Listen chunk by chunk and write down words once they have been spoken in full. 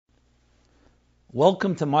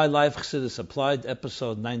Welcome to MyLife, Chassidus Applied,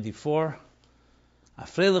 episode 94.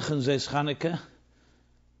 Afreilichen Zos Chanukah.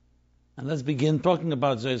 And let's begin talking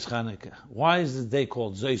about Zos Chanukah. Why is the day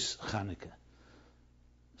called Zos Chanukah?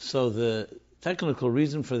 So the technical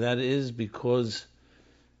reason for that is because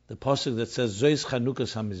the pasuk that says Zos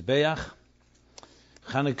Chanukah HaMizbeach,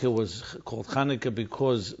 Chanukah was called Chanukah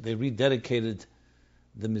because they rededicated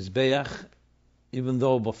the Mizbeach, even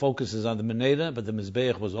though the focus is on the Menorah, but the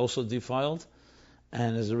Mizbeach was also defiled.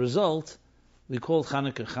 And as a result, we call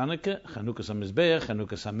Chanukah Chanukah, Chanukah HaMizbeach, Chanukah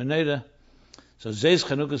HaMenorah. So Zos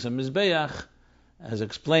Chanukah HaMizbeach, as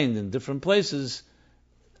explained in different places,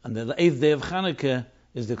 on the 8th day of Chanukah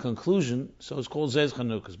is the conclusion, so it's called Zos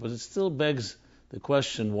Chanukah. But it still begs the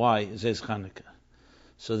question, why Zos Chanukah?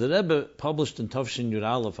 So the Rebbe published in Tafshin Yud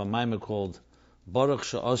Aleph a maimer called Baruch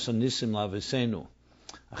She'asa Nisim L'Avosenu.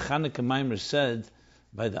 A Chanukah maimer said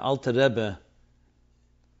by the Alter Rebbe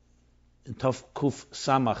in Tov Kuf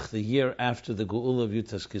Samach, the year after the Geula of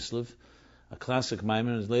Yutas Kislev, a classic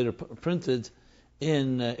maimer, is later printed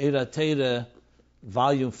in Eira Teira,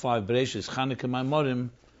 Volume 5, Bereshis, Chanukah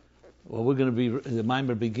Maimorim. Well, we're going to be, the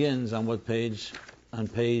maimer begins on what page? On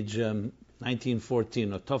page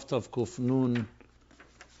 1914, or Tov Kuf Nun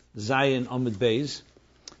Zayin Amud Beis.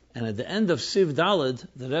 And at the end of Siv Daled,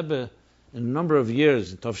 the Rebbe, in a number of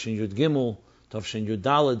years, Tavshin Yud Gimel, Tavshin Yud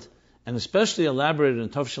Daled, and especially elaborated in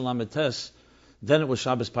Tavshin Lamed Tes, then it was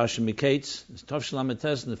Shabbos Pasha Miketz, Tavshin Lamed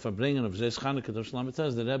Tes, and the Farbringen of Zos Chanukah, Tavshin Lamed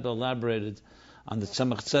Tes, the Rebbe elaborated on the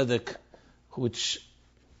Tzemach Tzedek, which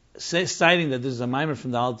citing that this is a maimer from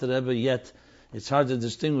the Alter Rebbe, yet it's hard to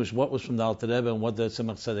distinguish what was from the Alter Rebbe and what the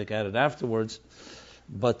Tzemach Tzedek added afterwards.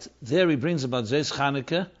 But there he brings about Zos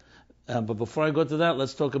Chanukah. But before I go to that,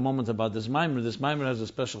 let's talk a moment about this maimer. This maimer has a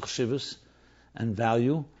special chassidus and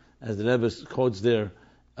value, as the Rebbe quotes there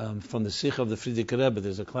from the psyche of the Frierdiker Rebbe.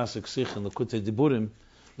 There's a classic psyche in the Likutei Diburim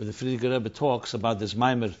where the Frierdiker Rebbe talks about this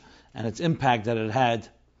maimer and its impact that it had.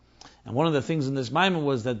 And one of the things in this maimer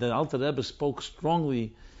was that the Alter Rebbe spoke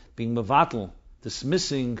strongly, being mevatel,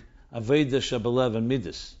 dismissing Aveda Shebelev and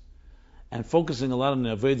Midas, and focusing a lot on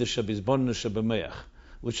the Aveda Shebizbon Shebemeach,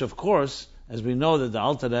 which of course, as we know that the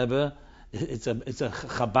Alter Rebbe, it's a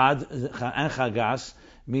Chabad and Chagas,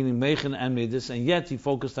 meaning Meichen and Midas, and yet he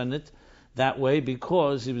focused on it that way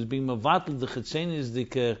because he was being mevatel the Chetzenis the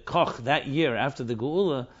Koch that year after the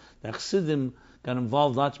Geula. The Chassidim got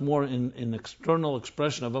involved lots more in external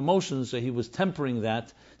expression of emotions, so he was tempering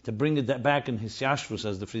that to bring it back in his yashvus,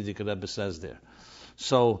 as the Frierdiker Rebbe says there.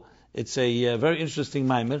 So it's a very interesting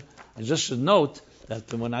maimer. I just should note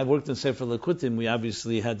that when I worked in Sefer Likutim, we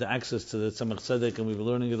obviously had the access to the Tzemach Tzedek, and we were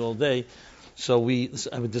learning it all day. So I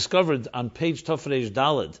discovered on page Tofreish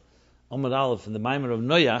Daled, Omar Aleph, in the Maimer of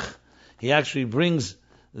Noach, he actually brings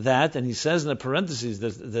that, and he says in the parentheses,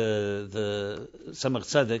 the Tzemach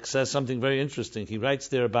Tzedek says something very interesting. He writes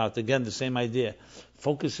there about, again, the same idea,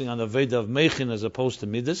 focusing on the Veda of Meichin as opposed to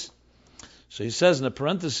Midas. So he says in the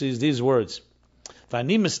parentheses these words,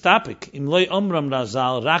 V'ani mistapik im loy omram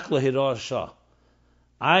razal rak lehiro shah.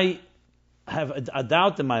 I have a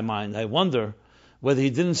doubt in my mind. I wonder whether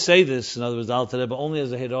he didn't say this, in other words, Alter Rebbe, only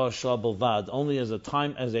as a Hirah Shah Balvad, only as a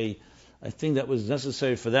time, as a thing that was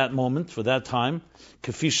necessary for that moment, for that time.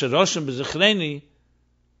 Because as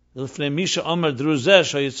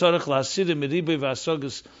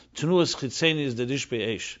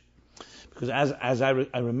I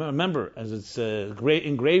remember, as it's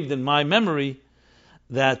engraved in my memory,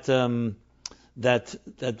 that the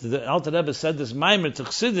Alter Rebbe said this maimer to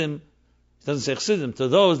Chassidim, it doesn't say Chassidim, to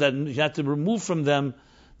those that you had to remove from them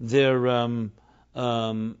their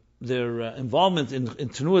involvement in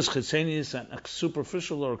tenuas chitzenius and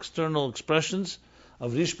superficial or external expressions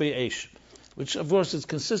of rish be'esh, which of course is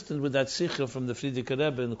consistent with that sikha from the Frierdiker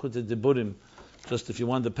Rebbe in the Likutei Diburim. Just if you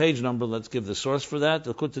want the page number, let's give the source for that.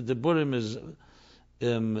 The Likutei Diburim is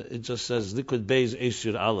it just says Likud Beis Eish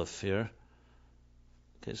Yud Aleph here.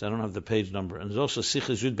 Okay, so I don't have the page number. And there's also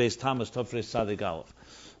Sichas Yud Beis Tamas Tofreish Tzadik Aleph.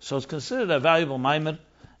 So it's considered a valuable maimer.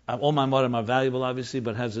 All maimerim are valuable, obviously,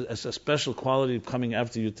 but has a special quality coming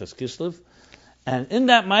after Yutas Kislev. And in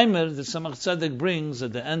that maimer, the Tzemach Tzedek brings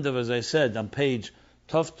at the end of, as I said, on page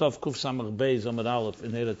Tov Kuf Samach Beis Amud Aleph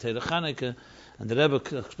in Eira Teira Chanukah, and the Rebbe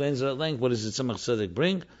explains it at length. What does the Tzemach Tzedek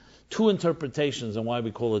bring? Two interpretations on why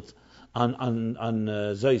we call it on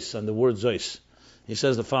Zos, on the word Zos. He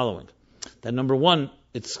says the following: that number one,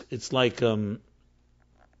 it's like Shmeinu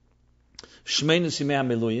Simei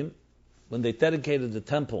HaMiluyim, when they dedicated the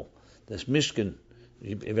temple, the Mishkan,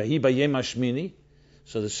 Vahi Bayem HaShmini.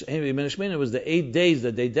 So the Shmini was the 8 days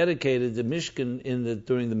that they dedicated the Mishkan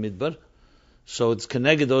during the Midbar. So it's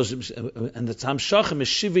connected those, and the Hamshachim is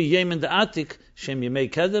Shiva Yem in the Atik, Shem Yemei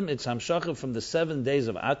Kedem. It's Hamshachim from the 7 days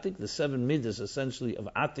of Atik, the 7 midas essentially of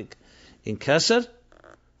Atik in Keser.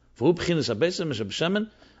 V'hu b'chinas habesim Meshab Shemen.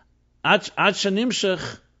 Ad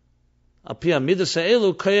shenimshach al pi hamidas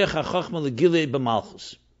ha'elu koyach ha'chachma legilei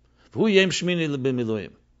b'malchus. V'hu Yem Shmini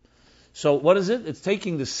b'miluim. So what is it? It's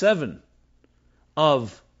taking the 7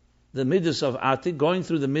 of the midas of Atik, going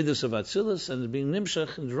through the midas of Atzilus, and being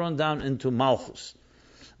nimshach and drawn down into Malchus.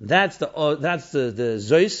 That's the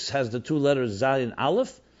Zos has the 2 letters Zayin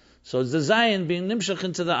Aleph, so it's the Zayin being nimshach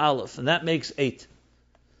into the Aleph, and that makes 8.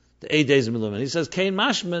 The 8 days of Miluim. And he says Kain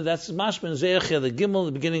Mashma, that's Mashma and Zeyachia, the Gimel,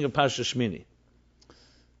 the beginning of Parsha Shmini.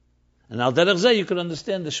 And Al Derech Zeh, you could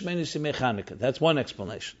understand the Shmini Simei Chanukah. That's one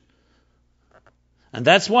explanation. And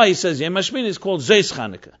that's why he says Yom HaShmini is called Zos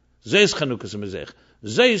Chanukah. Zos Chanukah Simei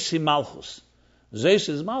Zos hi Malchus. Zos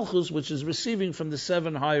is Malchus, which is receiving from the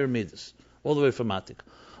 7 higher midas, all the way from Atik.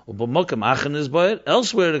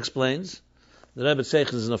 Elsewhere it explains, the Rebbe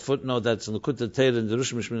Tzeichen is in a footnote that's in the Kutta Teira in the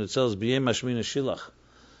Rush Mishmin itself, B'yem Hashmina Shilach.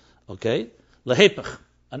 Okay? Lehepach,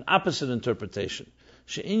 an opposite interpretation.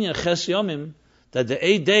 She'inyan Ches Yomim, that the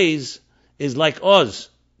 8 days is like Oz,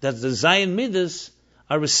 that the Zayin midas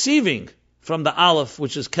are receiving from the Aleph,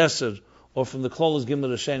 which is Keser, or from the Klolos Gimel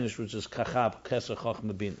Rashenish, which is Kachab, Keser,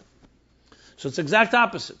 Chochmah, Bina. So it's exact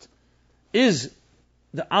opposite. Is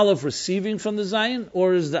the Aleph receiving from the Zayin,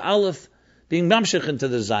 or is the Aleph being mamshech into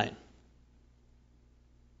the Zayin?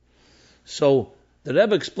 So the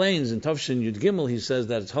Rebbe explains in Tafshin Yud Gimel, he says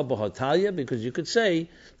that it's Haba Hatalya, because you could say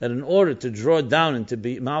that in order to draw down into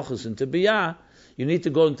Malchus, into Biyah, you need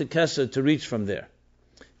to go into Keser to reach from there.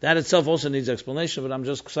 That itself also needs explanation, but I'm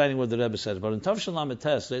just citing what the Rebbe says. But in Tafshin Lamed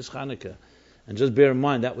Tes, Zos Chanukah, and just bear in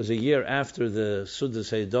mind, that was a year after the Sudas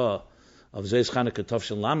Heidah of Zos Chanukah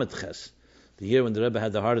Tafshin Lamed Ches, the year when the Rebbe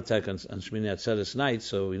had the heart attack on Shmini Atzeres night,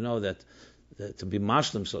 so we know that to be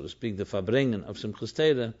Mashlim, so to speak, the Fabringen of Simchas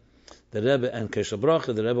Torah, the Rebbe and Kesha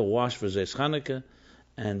Bracha, the Rebbe washed for Zos Chanukah,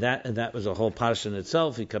 and that was a whole parsha in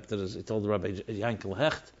itself. He kept it as he told the Rebbe Yankel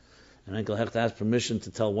Hecht, and Yankel Hecht asked permission to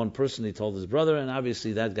tell one person. He told his brother, and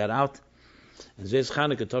obviously that got out. And Zos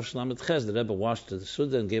Chanukah Tov Shalamet Ches, the Rebbe washed the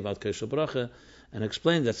Suda and gave out Kesha Bracha, and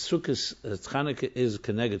explained that Sukkot, Chanukah is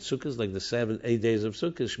Keneged Sukkot, like the 8 days of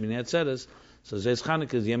Sukkot, Shmini Atzeres. So Zos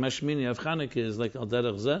Chanukah is Yom HaShmini of Chanukah is like Al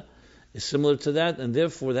Derech Zeh, is similar to that, and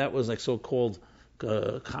therefore that was like so-called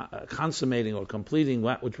consummating or completing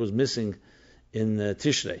what which was missing in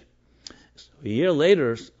Tishrei. So a year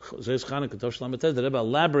later, Zos Chanukah Tov Shalamet Ches, the Rebbe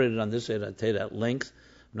elaborated on this at length.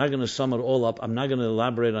 I'm not going to sum it all up. I'm not going to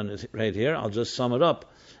elaborate on it right here. I'll just sum it up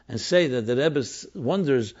and say that the Rebbe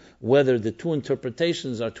wonders whether the 2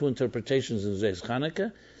 interpretations are 2 interpretations in Zos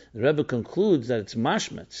Chanukah. The Rebbe concludes that it's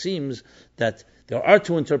mashma. It seems that there are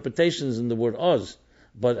 2 interpretations in the word Oz,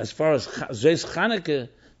 but as far as Zos Chanukah,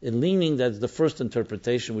 leaning that's the first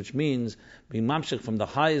interpretation, which means being mamshech from the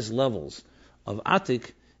highest levels of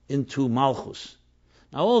Atik into Malchus.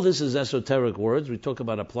 Now all this is esoteric words. We talk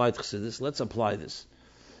about applied Chassidus. Let's apply this.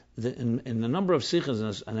 In a number of sikhs,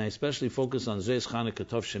 and I especially focus on Zos Chanukah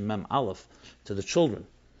Tov Shem Mem Aleph, to the children.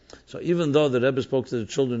 So even though the Rebbe spoke to the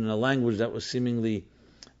children in a language that was seemingly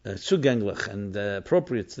zugänglich and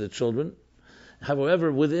appropriate to the children,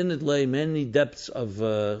 however, within it lay many depths of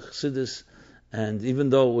Chassidus, and even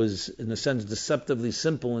though it was, in a sense, deceptively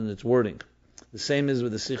simple in its wording. The same is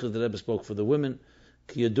with the sikh that the Rebbe spoke for the women,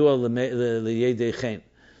 Ki yadua leyedei chen.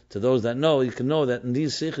 To those that know, you can know that in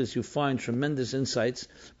these sikhs you find tremendous insights,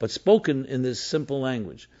 but spoken in this simple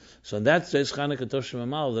language. So in that Zos Chanukah Tov Shem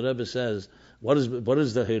Mem Aleph, the Rebbe says, what is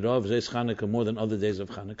the Heirah of Zos Chanukah more than other days of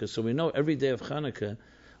Chanukah? So we know every day of Chanukah,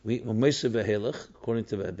 according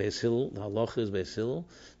to Beis Hillel, the halacha is Beis Hillel,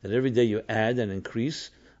 that every day you add and increase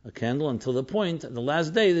a candle until the point, the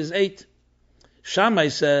last day there's 8. Shammai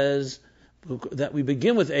says that we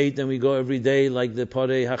begin with 8 and we go every day like the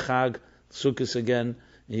Parei HaChag, Sukkot again,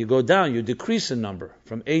 and you go down, you decrease in number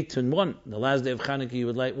from 8 to 1. The last day of Chanukah you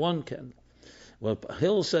would light 1 candle. Well,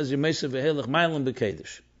 Hillel says Yemesa v'Helech Mailam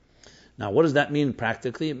b'Kedesh. Now, what does that mean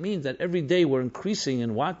practically? It means that every day we're increasing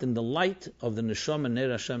in what? In the light of the Neshama Ner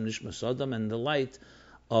Hashem Nishmas Adam and the light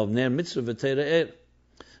of Ner Mitzvah v'Teira Er.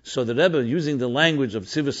 So the Rebbe, using the language of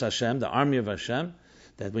Tzivus Hashem, the army of Hashem,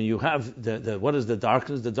 that when you have what is the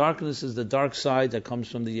darkness? The darkness is the dark side that comes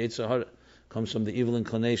from the Yetzer Hara, comes from the evil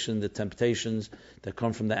inclination, the temptations that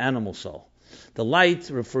come from the animal soul. The light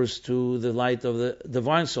refers to the light of the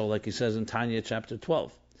divine soul, like he says in Tanya chapter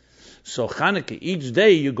 12. So Chanukah, each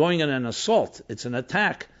day you're going in an assault. It's an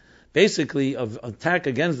attack, basically of attack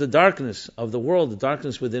against the darkness of the world, the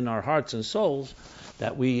darkness within our hearts and souls,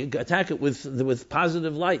 that we attack it with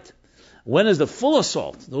positive light. When is the full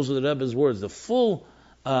assault? Those are the Rebbe's words. The full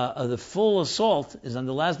assault is on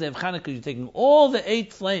the last day of Chanukah. You're taking all the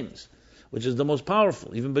 8 flames, which is the most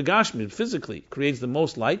powerful. Even Begashmi, physically, creates the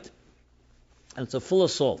most light. And it's a full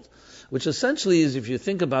assault, which essentially is, if you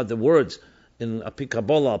think about the words in Api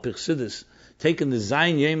Kabbalah, Api Chassidus, taking the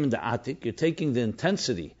Zayin Yem and the Atik, you're taking the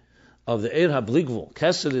intensity of the Eir HaBligvul.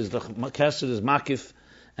 Kesed is Makif,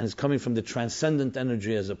 and it's coming from the transcendent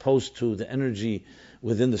energy as opposed to the energy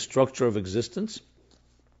within the structure of existence.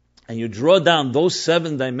 And you draw down those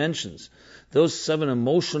 7 dimensions, those 7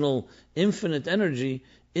 emotional, infinite energy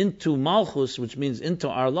into Malchus, which means into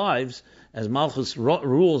our lives, as Malchus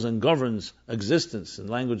rules and governs existence. In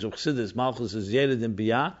the language of Chassidus, Malchus is Yered and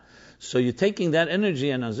Biyah. So you're taking that energy,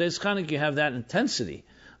 and on Zos Chanukah you have that intensity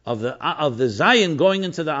of the Zayin going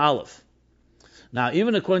into the Aleph. Now,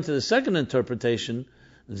 even according to the second interpretation,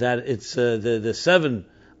 that it's the 7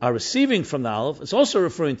 are receiving from the Aleph, it's also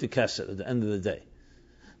referring to Kesed at the end of the day.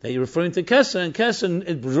 That you're referring to Kesed, and Kesed,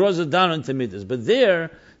 it draws it down into Midas. But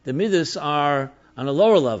there, the Midas are on a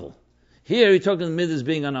lower level. Here, you're talking the Midas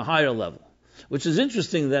being on a higher level. Which is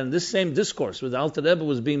interesting that in this same discourse, where the Alter Rebbe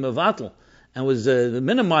was being Mevatel, and was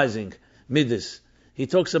minimizing Midas, he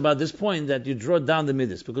talks about this point that you draw down the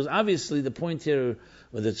Midas. Because obviously the point here,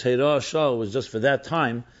 with the Tzeidah Shah, was just for that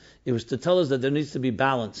time, it was to tell us that there needs to be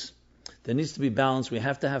balance. There needs to be balance. We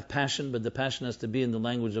have to have passion, but the passion has to be in the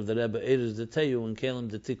language of the Rebbe, Eres de Teyu and Kelim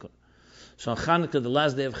de Tikkun. So on Chanukah, the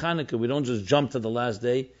last day of Chanukah, we don't just jump to the last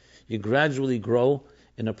day. You gradually grow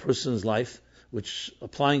in a person's life, which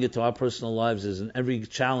applying it to our personal lives is in every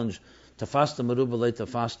challenge. Tafasta meruba le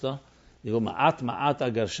tafasta. You go ma'at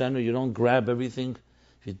agarshenu. You don't grab everything.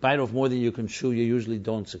 If you bite off more than you can chew, you usually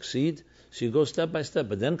don't succeed. So you go step by step.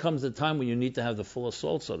 But then comes the time when you need to have the full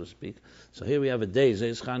assault, so to speak. So here we have a day,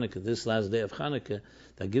 Zos Chanukah, this last day of Chanukah,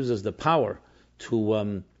 that gives us the power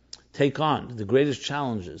to take on the greatest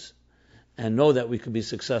challenges and know that we can be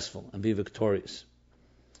successful and be victorious.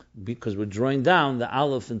 Because we're drawing down the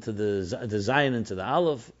Aleph into the Zayin into the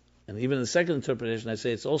Aleph, and even in the second interpretation, I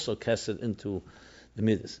say it's also Kesed into the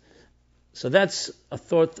Midas. So that's a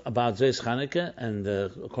thought about Zos Chanukah, and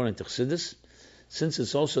according to Chassidus, since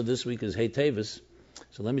it's also this week is Hei Teves,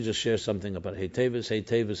 so let me just share something about Hei Teves. Hei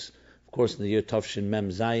Teves, of course, in the year Tafshin Mem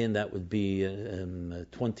Zayin, that would be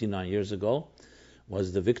 29 years ago,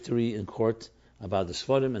 was the victory in court about the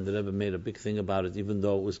Sfarim, and the Rebbe made a big thing about it, even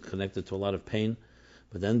though it was connected to a lot of pain.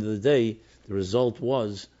 But at the end of the day, the result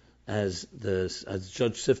was, as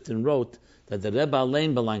Judge Sifton wrote, that the Rebbe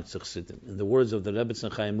Alein belonged to Chassidim. In the words of the Rebbe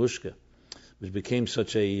Chaim Mushke, which became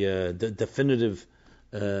such a definitive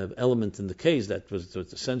element in the case that was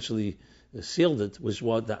essentially sealed it, was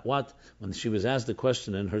when she was asked the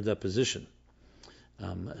question in her deposition.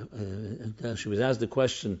 She was asked the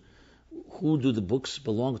question, who do the books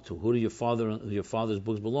belong to? Who do your father's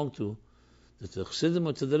books belong to? To the Chassidim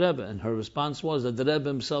or to the Rebbe? And her response was that the Rebbe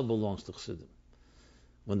himself belongs to Chassidim.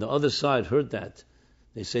 When the other side heard that,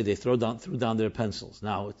 they say they threw down their pencils.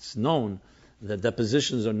 Now, it's known that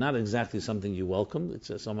depositions are not exactly something you welcome.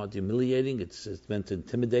 It's somewhat humiliating. It's meant to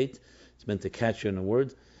intimidate. It's meant to catch you in a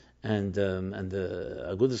word. And the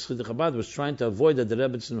Agudas Chassidus Chabad was trying to avoid that the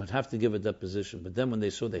Rebbetzin would have to give a deposition. But then when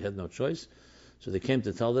they saw they had no choice, so they came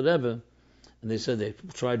to tell the Rebbe, and they said they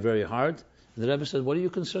tried very hard. And the Rebbe said, "What are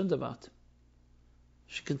you concerned about?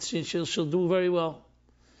 She'll do very well."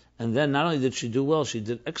 And then not only did she do well, she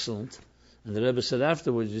did excellent. And the Rebbe said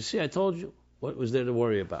afterwards, "You see, I told you. What was there to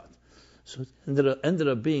worry about?" So it ended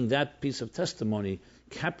up being that piece of testimony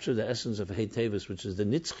captured the essence of Hei Teves, which is the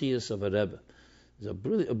nitzchias of a Rebbe.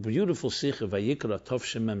 There's a beautiful sikh of Vayikra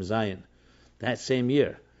Tov Mem Zayin. That same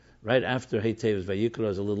year, right after Hei Teves, Vayikra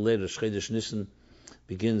is a little later, Shchedesh Nissen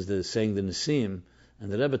begins saying the Nisim,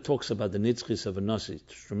 and the Rebbe talks about the nitzchias of a Nasi.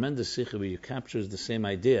 It's a tremendous sikh where you captures the same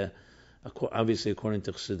idea, obviously according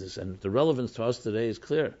to Chassidus. And the relevance to us today is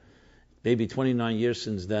clear. Maybe 29 years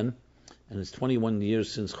since then, and it's 21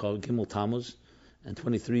 years since Chav Gimel Tammuz, and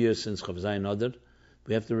 23 years since Chav Zayin Adar.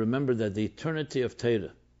 We have to remember that the eternity of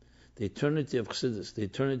Torah, the eternity of Chassidus, the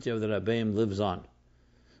eternity of the Rabbeim lives on.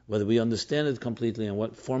 Whether we understand it completely and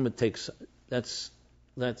what form it takes, that's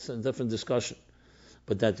a different discussion.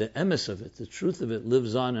 But that the emes of it, the truth of it,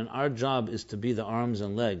 lives on, and our job is to be the arms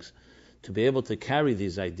and legs, to be able to carry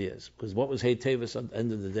these ideas. Because what was Hei Teves at the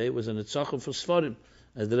end of the day was an Itzachah for Sfarim,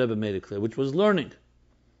 as the Rebbe made it clear, which was learning.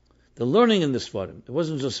 The learning in the Sfarim. It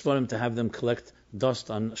wasn't just Sfarim to have them collect dust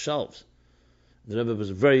on shelves. The Rebbe was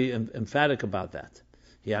very emphatic about that.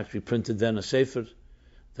 He actually printed then a Sefer.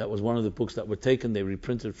 That was one of the books that were taken. They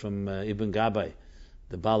reprinted from Ibn Gabbai,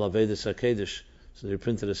 the Baal Avedis HaKedesh. So they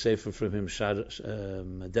printed a Sefer from him, Derech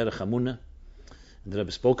Hamunah. And the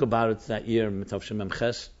Rebbe spoke about it that year, Mitavshem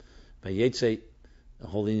Memches, by Yetzei, the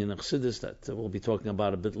whole union of Chassidus, that we'll be talking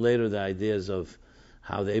about a bit later, the ideas of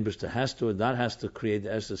how the Eibishter has to, not has to create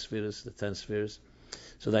the Esther spheres, the 10 spheres.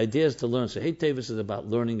 So the idea is to learn. So Hei Teves is about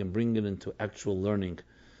learning and bringing it into actual learning.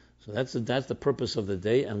 So that's the purpose of the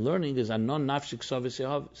day. And learning is a non-nafshik savis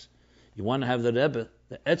yahavis. You want to have the Rebbe,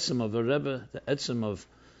 the etzem of the Rebbe, the etzem of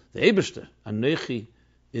the Eibishter. Anechi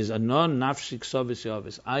is a non-nafshik savis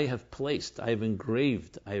yahavis. I have placed, I have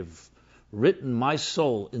engraved, I have written my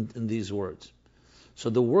soul in these words.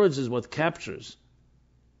 So the words is what captures.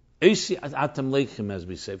 Eisi atem leichem, as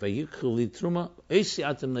we say. Vayikhu litruma. Eisi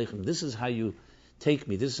atem leichem. This is how you take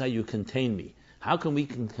me. This is how you contain me. How can we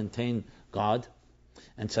contain God?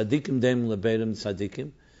 And tzaddikim dem lebedim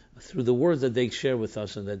tzaddikim, through the words that they share with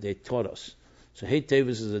us and that they taught us. So Hei Teves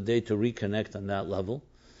is a day to reconnect on that level.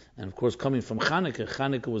 And of course, coming from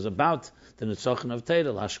Chanukah was about the Netzachin of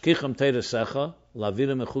Teira. Hashkicham Teira Secha,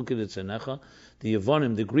 Lavirim Echukid Etzenecha. The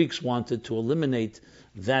Yevonim, the Greeks, wanted to eliminate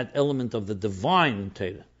that element of the divine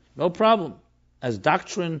Teira. No problem. As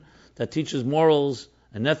doctrine that teaches morals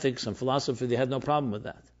and ethics and philosophy, they had no problem with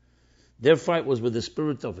that. Their fight was with the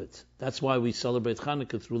spirit of it. That's why we celebrate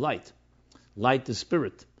Chanukah through light. Light is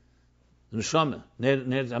spirit. Neshama, Ner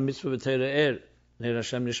HaMitzvah V'Teira Ner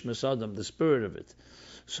Hashem Nishmas Adam, the spirit of it.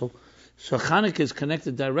 So Chanukah is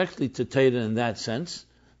connected directly to Teira in that sense.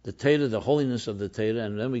 The Teira, the holiness of the Teira,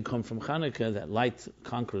 and then we come from Chanukah, that light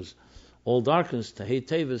conquers all darkness, to Hei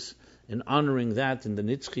Teves, in honoring that in the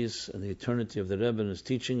Nitzchis and the eternity of the Rebbe and his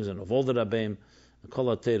teachings and of all the Rabbeim, and Kol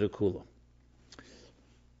HaTeira Kula.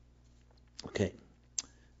 Okay,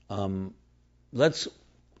 let's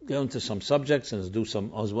go into some subjects and do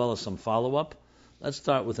some, as well as some follow-up. Let's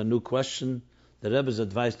start with a new question, the Rebbe's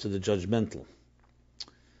advice to the judgmental.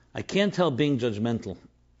 I can't help being judgmental,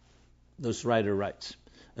 this writer writes,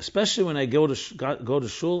 especially when I go to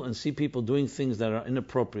shul and see people doing things that are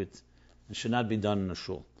inappropriate and should not be done in a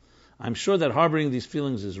shul. I'm sure that harboring these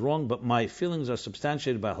feelings is wrong, but my feelings are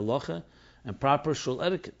substantiated by halacha and proper shul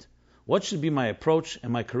etiquette. What should be my approach?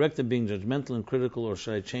 Am I correct in being judgmental and critical, or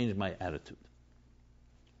should I change my attitude?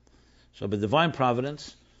 So by divine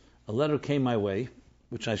providence, a letter came my way,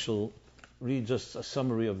 which I shall read just a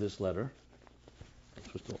summary of this letter.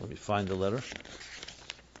 First of all, let me find the letter.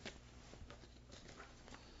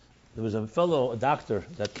 There was a doctor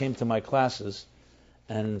that came to my classes,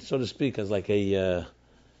 and so to speak, as like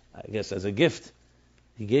as a gift,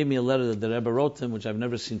 he gave me a letter that the Rebbe wrote him, which I've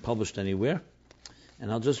never seen published anywhere.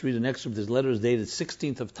 And I'll just read an excerpt. This letter is dated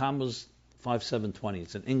 16th of Tammuz, 5720.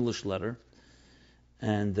 It's an English letter.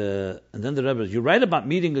 And then the Rebbe, you write about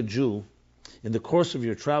meeting a Jew in the course of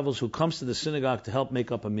your travels who comes to the synagogue to help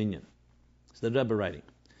make up a minyan. It's the Rebbe writing.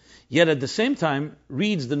 Yet at the same time,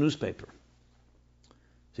 reads the newspaper.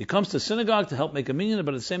 So he comes to synagogue to help make a minyan,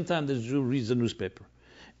 but at the same time, the Jew reads the newspaper.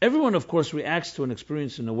 Everyone, of course, reacts to an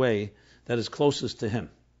experience in a way that is closest to him.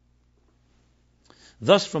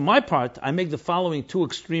 Thus, for my part, I make the following two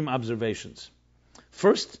extreme observations.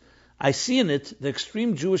 First, I see in it the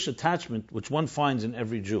extreme Jewish attachment which one finds in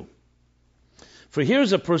every Jew. For here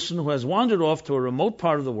is a person who has wandered off to a remote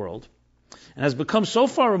part of the world and has become so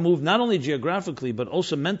far removed, not only geographically, but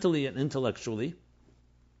also mentally and intellectually,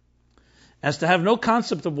 as to have no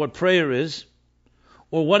concept of what prayer is,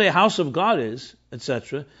 or what a house of God is,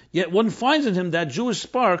 etc. Yet one finds in him that Jewish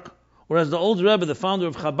spark, or as the old Rebbe, the founder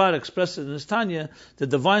of Chabad, expressed it in his Tanya, the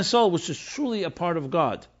divine soul, which is truly a part of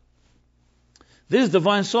God. This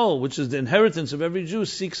divine soul, which is the inheritance of every Jew,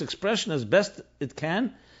 seeks expression as best it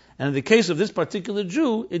can, and in the case of this particular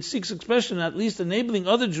Jew, it seeks expression at least enabling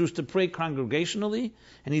other Jews to pray congregationally,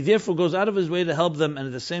 and he therefore goes out of his way to help them and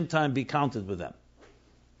at the same time be counted with them.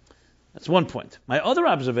 That's one point. My other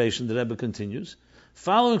observation, the Rebbe continues,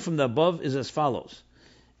 following from the above, is as follows.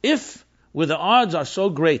 If, where the odds are so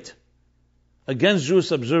great against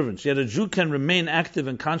Jewish observance, yet a Jew can remain active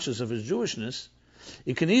and conscious of his Jewishness,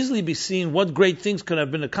 it can easily be seen what great things could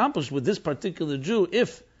have been accomplished with this particular Jew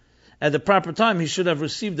if, at the proper time, he should have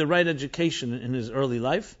received the right education in his early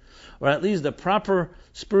life, or at least the proper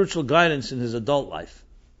spiritual guidance in his adult life.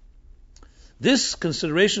 This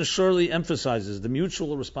consideration surely emphasizes the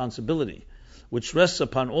mutual responsibility which rests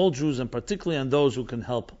upon all Jews and particularly on those who can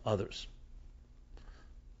help others.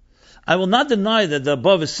 I will not deny that the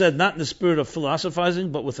above is said not in the spirit of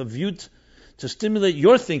philosophizing, but with a view to stimulate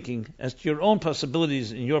your thinking as to your own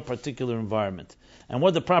possibilities in your particular environment and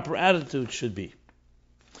what the proper attitude should be.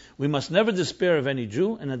 We must never despair of any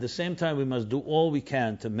Jew, and at the same time we must do all we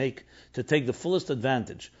can to take the fullest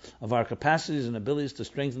advantage of our capacities and abilities to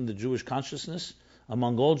strengthen the Jewish consciousness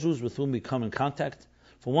among all Jews with whom we come in contact,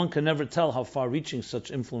 for one can never tell how far-reaching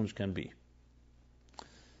such influence can be.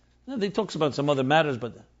 He talks about some other matters,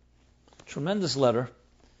 but tremendous letter.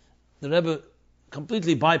 The Rebbe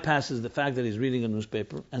completely bypasses the fact that he's reading a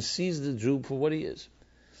newspaper and sees the Jew for what he is.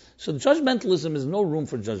 So judgmentalism is no room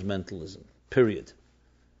for judgmentalism, period.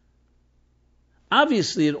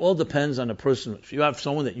 Obviously, it all depends on a person. If you have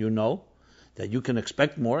someone that you know, that you can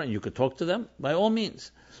expect more and you could talk to them, by all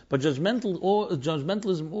means. But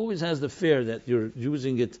judgmentalism always has the fear that you're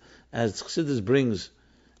using it, as Chassidus brings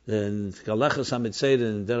in Kalechas HaMitzeda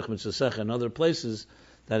and Derech Mitzvasech and other places,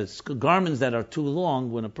 that it's garments that are too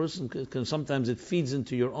long, when a person can sometimes it feeds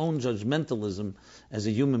into your own judgmentalism as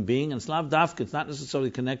a human being, and Slav Dafka, it's not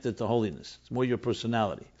necessarily connected to holiness. It's more your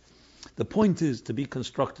personality. The point is to be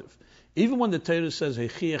constructive. Even when the Torah says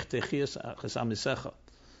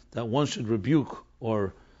that one should rebuke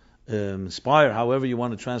or inspire, however you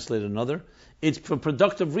want to translate another, it's for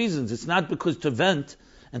productive reasons. It's not because to vent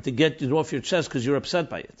and to get it off your chest because you're upset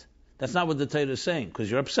by it. That's not what the Torah is saying.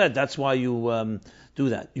 Because you're upset, that's why you do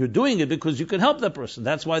that. You're doing it because you can help that person.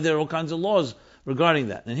 That's why there are all kinds of laws regarding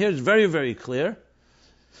that. And here it's very, very clear.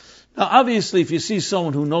 Now, obviously, if you see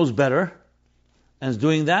someone who knows better and is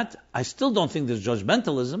doing that, I still don't think there's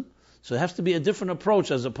judgmentalism. So it has to be a different approach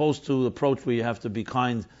as opposed to the approach where you have to be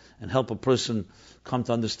kind and help a person come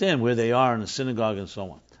to understand where they are in a synagogue and so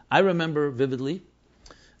on. I remember vividly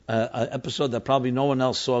an episode that probably no one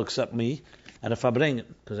else saw except me at a Fabrengen,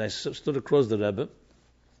 because I stood across the Rebbe. It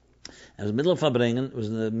was the middle of Fabrengen, it was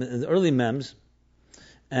in the early Mems,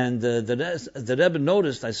 and the Rebbe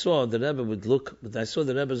noticed, I saw the Rebbe would look, but I saw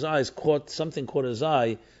the Rebbe's eyes something caught his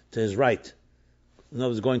eye to his right. I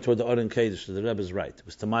was going toward the Aron Kodesh, to the Rebbe's right. It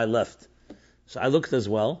was to my left. So I looked as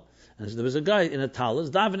well, and there was a guy in a talis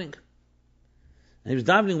davening. And he was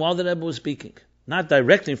davening while the Rebbe was speaking. Not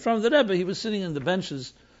directly in front of the Rebbe, he was sitting in the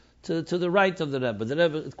benches to the right of the Rebbe. The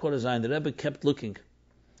Rebbe caught his eye, and the Rebbe kept looking.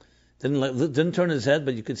 Didn't turn his head,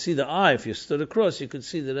 but you could see the eye. If you stood across, you could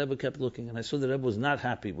see the Rebbe kept looking. And I saw the Rebbe was not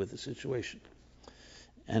happy with the situation.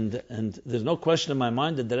 And there's no question in my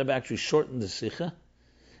mind that the Rebbe actually shortened the sikha.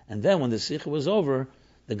 And then when the sikha was over,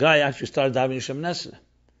 the guy actually started davening Shemoneh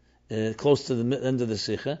Esrei, close to the end of the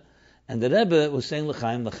sikha. And the Rebbe was saying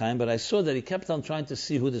L'chaim, L'chaim, but I saw that he kept on trying to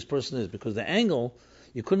see who this person is, because the angle,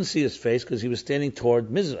 you couldn't see his face because he was standing toward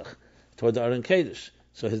Mizrach, toward the Aron Kodesh.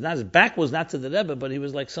 So his back was not to the Rebbe, but he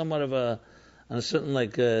was like somewhat of on a certain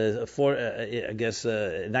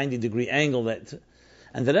 90-degree angle.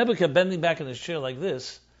 And the Rebbe kept bending back in his chair like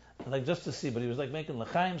this, like just to see, but he was like making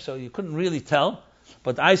L'chaim, so you couldn't really tell.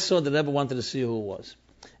 But I saw the Rebbe wanted to see who it was.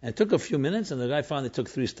 And it took a few minutes, and the guy finally took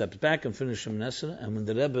 3 steps back and finished Shemoneh Esrei. And when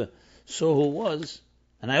the Rebbe saw who it was,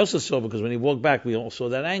 and I also saw, because when he walked back, we all saw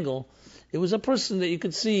that angle, it was a person that you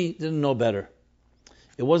could see didn't know better.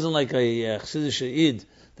 It wasn't like a Chassidish Eid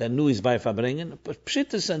that knew he's by Fabrengen, but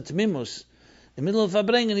Pshittus and Tmimus, in the middle of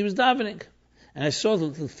Fabrengen, he was davening. And I saw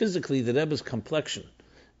physically the Rebbe's complexion,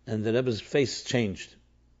 and the Rebbe's face changed,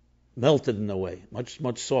 melted in a way, much,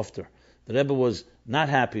 much softer. The Rebbe was not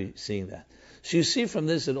happy seeing that. So you see from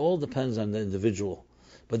this, it all depends on the individual.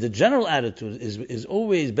 But the general attitude is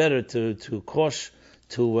always better to what's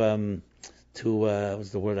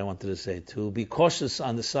the word I wanted to say? To be cautious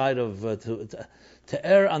on the side of, to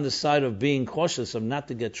err on the side of being cautious, of not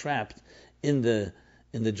to get trapped in the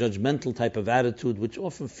judgmental type of attitude, which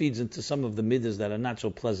often feeds into some of the midas that are not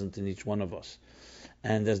so pleasant in each one of us.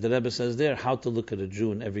 And as the Rebbe says there, how to look at a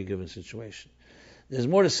Jew in every given situation. There's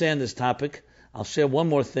more to say on this topic. I'll share one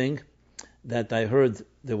more thing that I heard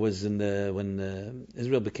there was when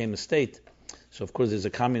Israel became a state. So of course there's a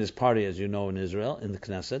communist party, as you know, in Israel, in the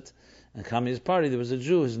Knesset. And the communist party, there was a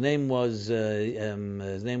Jew. His name was Vilner,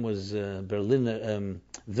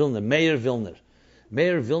 Meir Vilner.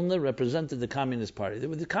 Meir Vilner represented the communist party. They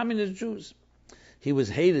were the communist Jews. He was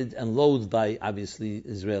hated and loathed by obviously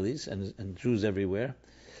Israelis and Jews everywhere.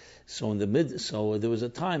 So there was a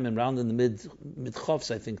time around in the mid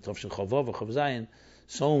Chovs, I think Tov Shin Chovov or Chov Zayin,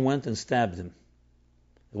 someone went and stabbed him.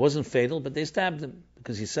 It wasn't fatal, but they stabbed him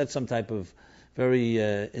because he said some type of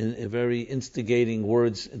very instigating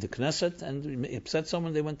words in the Knesset, and he upset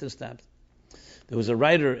someone. They went and stabbed. There was a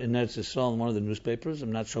writer in Eretz Yisrael in one of the newspapers,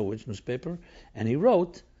 I'm not sure which newspaper, and he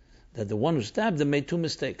wrote that the one who stabbed him made 2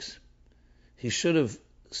 mistakes. He should have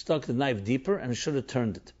stuck the knife deeper and he should have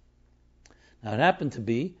turned it. Now it happened to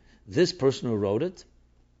be this person who wrote it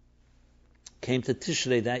came to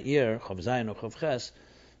Tishrei that year, Chav Zayin or Chav Ches,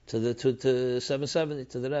 to 770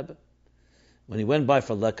 to the Rebbe. When he went by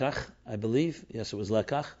for Lekach, I believe, yes, it was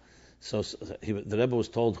Lekach. So the Rebbe was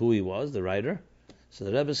told who he was, the writer. So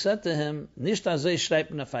the Rebbe said to him, "Nicht azay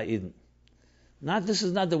schreibt man fa'iden." This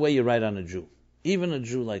is not the way you write on a Jew, even a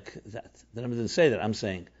Jew like that. The Rebbe didn't say that. I'm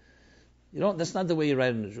saying, That's not the way you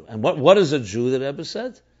write in a Jew. And what is a Jew, the Rebbe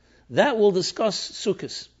said? That will discuss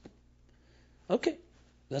Sukkos. Okay,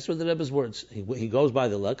 that's what the Rebbe's words. He goes by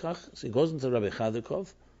the Lekach, so he goes into Rabbi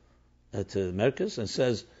Chadikov, to Merkez, and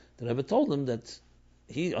says, the Rebbe told him that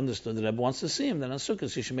he understood the Rebbe wants to see him, then on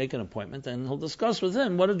Sukkot he should make an appointment and he'll discuss with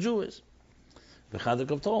him what a Jew is. Rabbi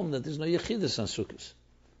Chadikov told him that there's no Yechidus on Sukkot.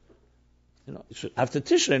 After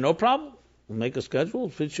Tishrei, no problem. We'll make a schedule,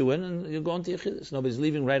 fit you in, and you'll go into Yechidus. Nobody's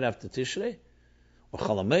leaving right after Tishrei. Or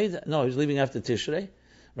Chalameid. No, he's leaving after Tishrei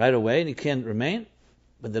right away and he can't remain.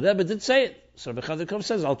 But the Rebbe did say it. So Rabbi Chadikov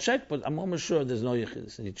says, I'll check, but I'm almost sure there's no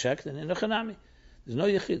Yechidus. And he checked, and in Echanami, there's no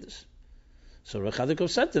Yechidus. So Rabbi Chadikov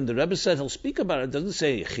said to him, the Rebbe said he'll speak about it. It doesn't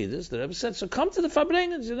say Yechidus. The Rebbe said, so come to the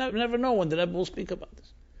Fabrengens. You never know when the Rebbe will speak about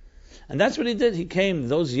this. And that's what he did. He came,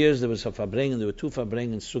 those years there was a Fabrengen, there were 2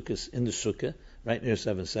 Fabrengens Sukkos in the Sukkah, right near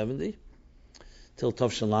 770. Till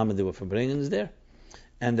Tov Shalom, there were Fabrengens there.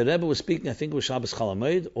 And the Rebbe was speaking, I think it was Shabbos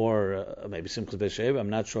Chalamoid, or maybe Simchas Be'Sheva, I'm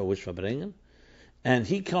not sure which Fabrengen. And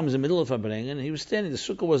he comes in the middle of Fabrengen, and he was standing, the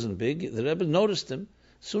Sukkah wasn't big, the Rebbe noticed him.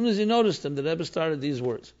 As soon as he noticed him, the Rebbe started these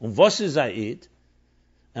words. Was is Zayid?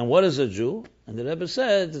 And what is a Jew? And the Rebbe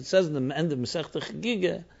said, it says in the end of Masechta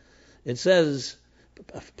Chagiga, it says,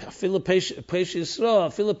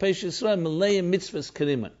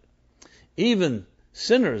 even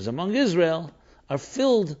sinners among Israel are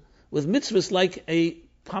filled with mitzvahs like a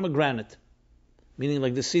pomegranate, meaning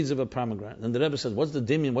like the seeds of a pomegranate. And the Rebbe said, what's the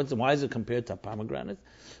dimion? Why is it compared to a pomegranate?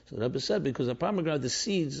 So the Rebbe said, because a pomegranate, the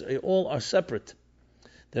seeds all are separate.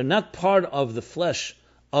 They're not part of the flesh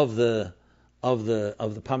of the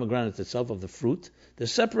pomegranate itself, of the fruit. They're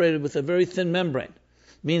separated with a very thin membrane.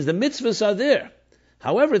 Means the mitzvahs are there.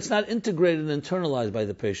 However, it's not integrated and internalized by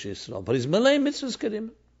the Pesach Yisrael. But he's malay mitzvahs kadim.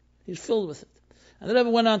 He's filled with it. And the Rebbe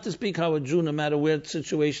went on to speak how a Jew, no matter where the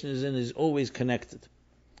situation is in, is always connected.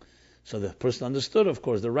 So the person understood, of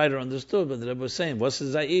course, the writer understood, but the Rebbe was saying, what's a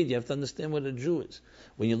Zayid? You have to understand what a Jew is.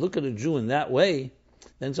 When you look at a Jew in that way,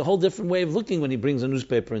 then it's a whole different way of looking when he brings a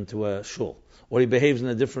newspaper into a shul, or he behaves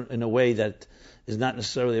in a way that is not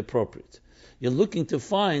necessarily appropriate. You're looking to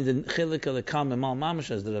find in Chelik Alekam Emal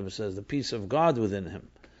Mamash, as the Rebbe says, the peace of God within him,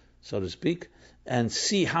 so to speak, and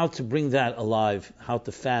see how to bring that alive, how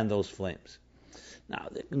to fan those flames. Now,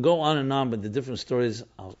 they can go on and on, but the different stories,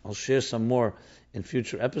 I'll share some more in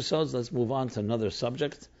future episodes. Let's move on to another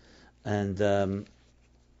subject. And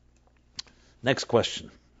next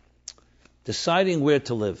question. Deciding where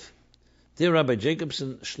to live. Dear Rabbi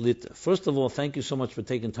Jacobson Shlita, first of all, thank you so much for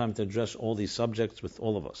taking time to address all these subjects with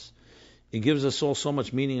all of us. It gives us all so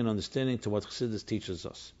much meaning and understanding to what Chassidus teaches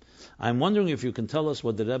us. I'm wondering if you can tell us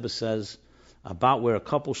what the Rebbe says about where a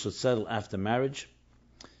couple should settle after marriage.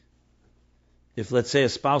 If, let's say, a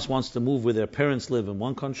spouse wants to move where their parents live in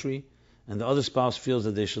one country, and the other spouse feels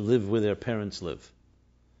that they should live where their parents live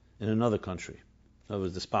in another country. In other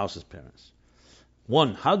words, the spouse's parents.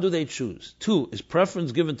 1, how do they choose? 2, is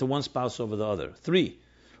preference given to one spouse over the other? 3,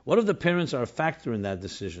 what if the parents are a factor in that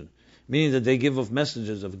decision, meaning that they give off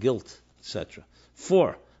messages of guilt, etc.?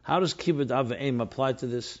 4, how does Kibbud Av V'Eim apply to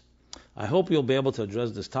this? I hope you'll be able to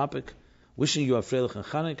address this topic. Wishing you a Freilich and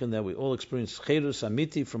Chanukah, and that we all experience Chedus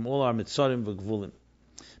Amiti from all our Mitzarim V'Gvulim.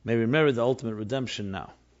 May we merit the ultimate redemption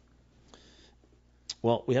now.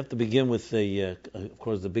 Well, we have to begin with, of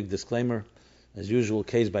course, the big disclaimer. As usual,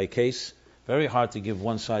 case by case. Very hard to give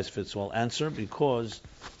one-size-fits-all answer because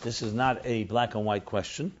this is not a black and white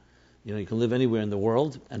question. You can live anywhere in the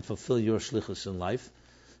world and fulfill your shlichus in life.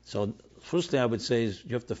 So, firstly, I would say is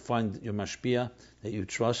you have to find your mashpia that you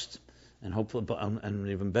trust, and hopefully, and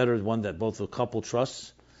even better, one that both the couple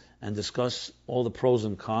trusts, and discuss all the pros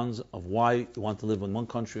and cons of why you want to live in one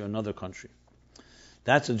country or another country.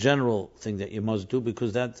 That's a general thing that you must do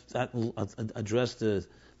because that will address the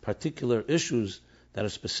particular issues that are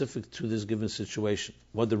specific to this given situation,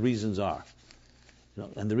 what the reasons are.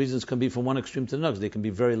 And the reasons can be from one extreme to the next. They can be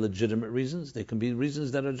very legitimate reasons. They can be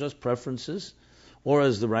reasons that are just preferences, or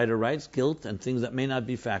as the writer writes, guilt and things that may not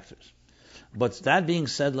be factors. But that being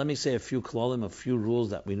said, let me say a few klolim, a few rules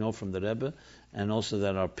that we know from the Rebbe, and also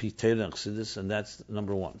that are Pitera and Chassidus, and that's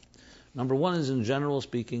number 1. Number 1 is, in general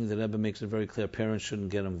speaking, the Rebbe makes it very clear parents shouldn't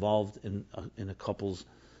get involved in a couple's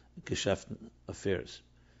geschäft affairs.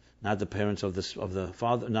 Not the parents of the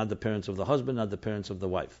father, not the parents of the husband, not the parents of the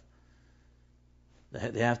wife.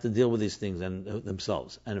 They have to deal with these things and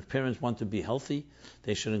themselves. And if parents want to be healthy,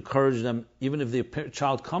 they should encourage them, even if the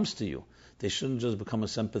child comes to you, they shouldn't just become a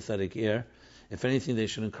sympathetic ear. If anything, they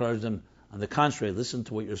should encourage them, on the contrary, listen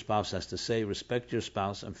to what your spouse has to say, respect your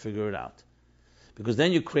spouse, and figure it out. Because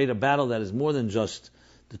then you create a battle that is more than just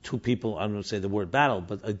the two people, I don't want to say the word battle,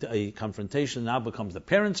 but a confrontation now becomes the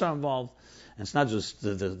parents are involved, and it's not just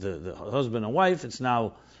the husband and wife, it's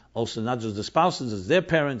now also not just the spouses, it's their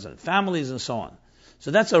parents and families and so on.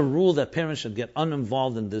 So that's a rule that parents should get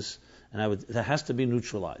uninvolved in this, and that has to be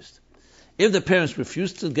neutralized. If the parents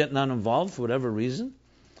refuse to get non-involved for whatever reason,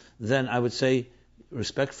 then I would say,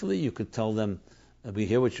 respectfully, you could tell them, we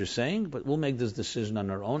hear what you're saying, but we'll make this decision on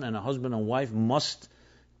our own, and a husband and wife must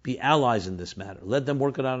be allies in this matter. Let them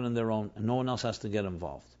work it out on their own, and no one else has to get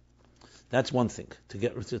involved. That's one thing,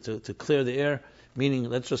 to clear the air, meaning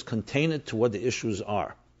let's just contain it to what the issues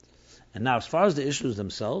are. And now, as far as the issues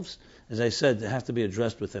themselves, as I said, they have to be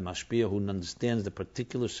addressed with a mashpia who understands the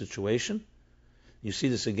particular situation. You see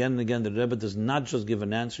this again and again. The Rebbe does not just give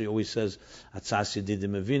an answer. He always says, "Atzas yedidim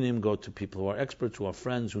mevinim." Go to people who are experts, who are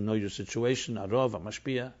friends, who know your situation. Arov,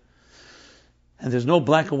 mashpia. And there's no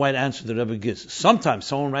black and white answer the Rebbe gives. Sometimes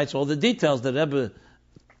someone writes all the details. The Rebbe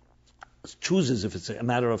chooses if it's a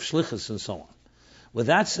matter of shlichus and so on. With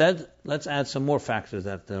that said, let's add some more factors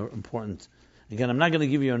that are important. Again, I'm not going to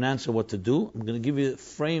give you an answer what to do. I'm going to give you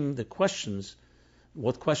frame the questions,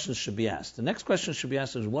 what questions should be asked. The next question should be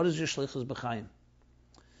asked is, what is your shlichus b'chaim?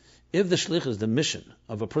 If the shlichus, the mission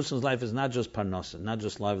of a person's life, is not just parnasa, not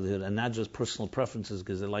just livelihood, and not just personal preferences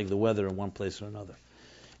because they like the weather in one place or another,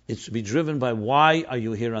 it should be driven by why are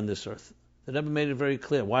you here on this earth. The Rebbe made it very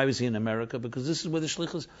clear. Why was he in America? Because this is where the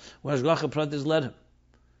shlichus, where Hashgacha Pratis led him.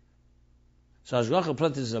 So Hashgacha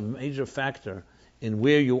Pratis is a major factor in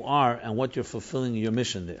where you are and what you're fulfilling your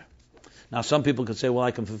mission there. Now, some people could say, well,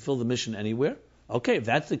 I can fulfill the mission anywhere. Okay, if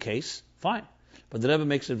that's the case, fine. But the Rebbe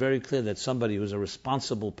makes it very clear that somebody who's a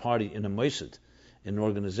responsible party in a moised, in an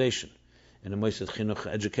organization, in a moised chinuch,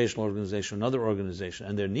 educational organization, another organization,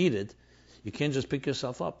 and they're needed, you can't just pick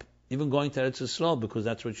yourself up. Even going to Eretz Yisrael because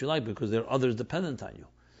that's what you like, because there are others dependent on you.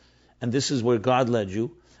 And this is where God led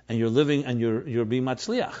you, and you're living and you're being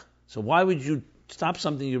matzliach. So why would you stop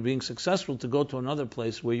something you're being successful to go to another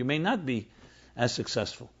place where you may not be as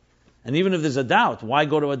successful? And even if there's a doubt, why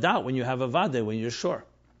go to a doubt when you have a vade, when you're sure?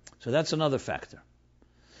 So that's another factor.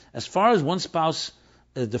 As far as one spouse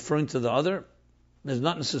deferring to the other, that's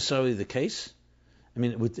not necessarily the case. I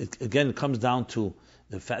mean, it comes down to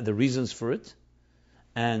the reasons for it.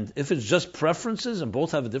 And if it's just preferences and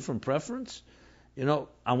both have a different preference, on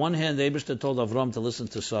one hand, the Eibishter told Avram to listen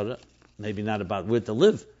to Sarah, maybe not about where to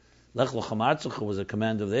live. Lech Lochem Artzecha was a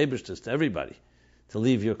command of the Eibishter to everybody to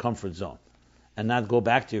leave your comfort zone and not go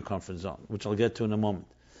back to your comfort zone, which I'll get to in a moment.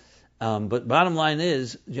 But bottom line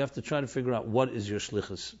is, you have to try to figure out what is your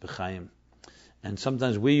shlichus b'chaim. And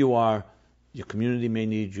sometimes where you are, your community may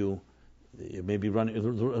need you. You may be running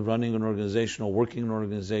an organization or working in an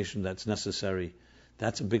organization that's necessary.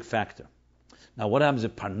 That's a big factor. Now, what happens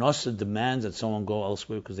if parnasa demands that someone go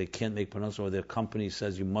elsewhere because they can't make parnasa, or their company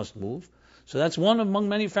says you must move? So that's one among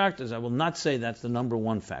many factors. I will not say that's the number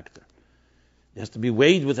one factor. It has to be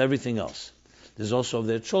weighed with everything else. There's also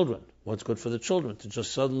their children. What's good for the children? To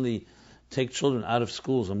just suddenly take children out of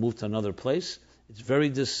schools and move to another place, it's very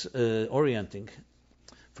disorienting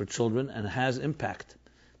for children and has impact.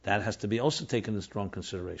 That has to be also taken in strong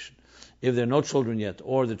consideration. If there are no children yet,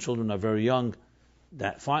 or the children are very young,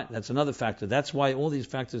 that's another factor. That's why all these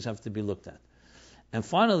factors have to be looked at. And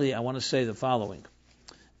finally, I want to say the following.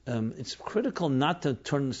 It's critical not to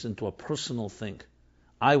turn this into a personal thing.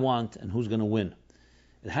 I want, and who's going to win.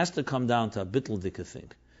 It has to come down to a bitteldika thing.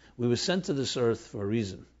 We were sent to this earth for a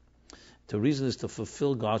reason. The reason is to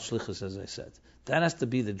fulfill God's shlichus, as I said. That has to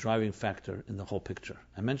be the driving factor in the whole picture.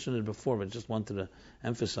 I mentioned it before, but just wanted to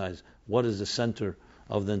emphasize what is the center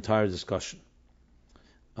of the entire discussion.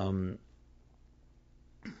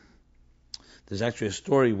 There's actually a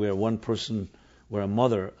story where where a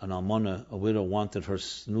mother, an almana, a widow, wanted her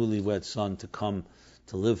newlywed son to come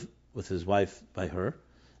to live with his wife by her.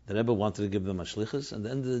 The Rebbe wanted to give them a shlichus, and at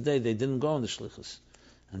the end of the day, they didn't go on the shlichus.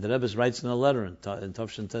 And the Rebbe writes in a letter in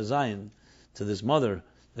Tavshin Tezayin to this mother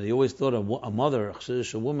that he always thought a mother, a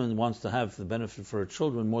Chassidic woman, wants to have the benefit for her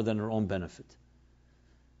children more than her own benefit.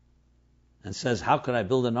 And says, how could I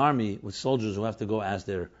build an army with soldiers who have to go ask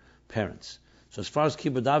their parents? So as far as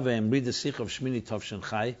Kibbud Avim, read the Sikh of Shmini Tavshin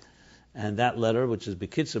Chai, and that letter, which is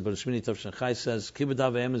Bekitzer, but Shmini Tavshin Chai says, Kibbud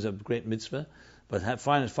Avim is a great mitzvah, but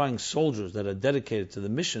finding soldiers that are dedicated to the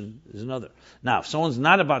mission is another. Now, if someone's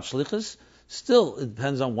not about shlichus, still it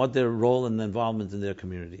depends on what their role and involvement in their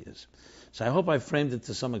community is. So I hope I framed it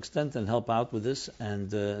to some extent and help out with this.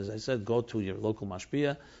 And as I said, go to your local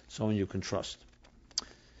mashpia, someone you can trust.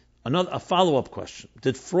 A follow-up question.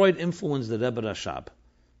 Did Freud influence the Rebbe Rashab?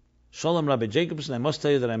 Shalom Rabbi Jacobson, I must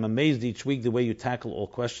tell you that I'm amazed each week the way you tackle all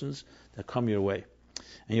questions that come your way.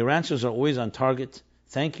 And your answers are always on target.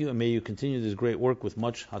 Thank you, and may you continue this great work with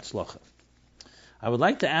much hatzlacha. I would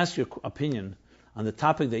like to ask your opinion on the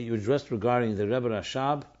topic that you addressed regarding the Rebbe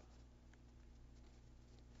Rashab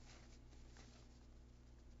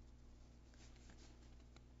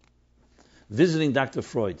visiting Dr.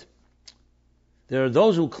 Freud. There are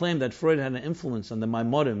those who claim that Freud had an influence on the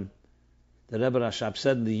Maimorim that Rebbe Rashab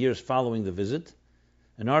said in the years following the visit.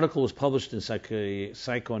 An article was published in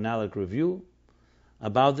Psychoanalytic Review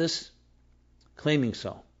about this, claiming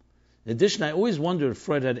so. In addition, I always wondered if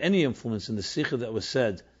Freud had any influence in the sikha that was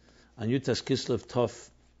said on Yutas Kislev Tov.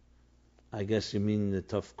 I guess you mean the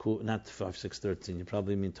Tov, not 5613. You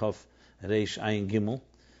probably mean Tov Reish Ayin Gimel,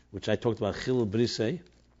 which I talked about Chilul Brisei.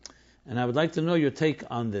 And I would like to know your take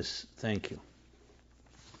on this. Thank you.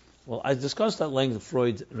 Well, I discussed at length the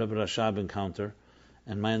Freud-Rebbe Rashab encounter,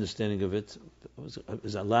 and my understanding of it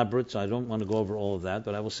is elaborate, so I don't want to go over all of that,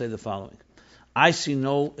 but I will say the following. I see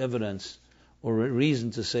no evidence or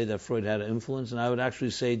reason to say that Freud had an influence, and I would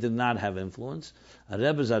actually say he did not have influence. A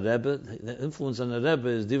Rebbe is a Rebbe. The influence on a Rebbe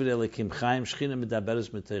is Divrei Elokim Chaim, Shechina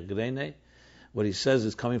Medaberes Metegrene. What he says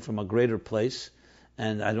is coming from a greater place,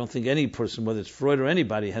 and I don't think any person, whether it's Freud or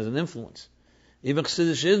anybody, has an influence. Even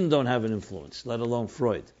Chassidic don't have an influence, let alone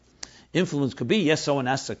Freud. Influence could be, yes, someone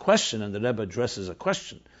asks a question and the Rebbe addresses a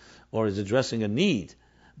question, or is addressing a need,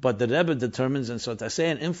 but the Rebbe determines, and so to say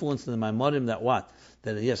an influence in the Maimorim that what?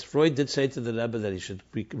 That yes, Freud did say to the Rebbe that he should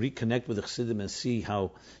reconnect with the Chassidim and see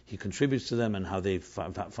how he contributes to them and how they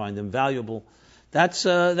find them valuable.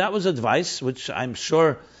 That was advice, which I'm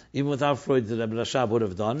sure, even without Freud, the Rebbe Rashab would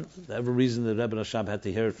have done. Every reason the Rebbe Rashab had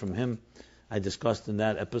to hear it from him, I discussed in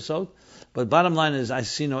that episode. But bottom line is, I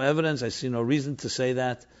see no evidence, I see no reason to say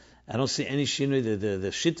that. I don't see any shinui. The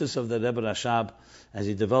shittas of the Rebbe Rashab, as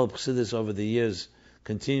he developed Chassidus over the years,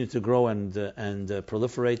 continue to grow and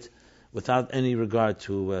proliferate without any regard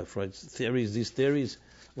to Freud's theories. These theories,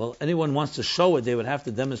 well, anyone wants to show it, they would have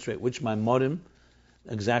to demonstrate which Maimorim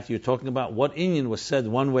exactly you're talking about, what inyan was said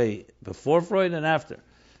one way before Freud and after.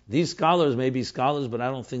 These scholars may be scholars, but I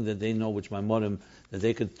don't think that they know which Maimorim, that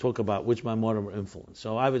they could talk about which Maimorim were influenced.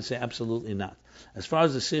 So I would say absolutely not. As far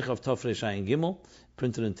as the Sikh of Tov Reish Ayin Gimel,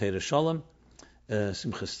 printed in Teira Shalom,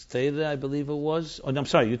 Simchas Teira, I believe it was. Oh, no, I'm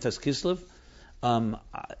sorry, Yutas Kislev.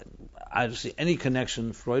 I don't see any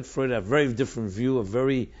connection. Freud had a very different view, a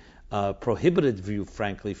very prohibited view,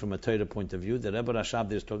 frankly, from a Torah point of view. The Rebbe Rashab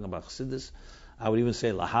there is talking about Chassidus. I would even say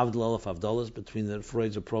Lahavdil Elef Avdalas between the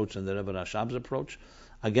Freud's approach and the Rebbe Rashab's approach.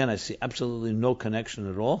 Again, I see absolutely no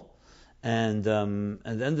connection at all. And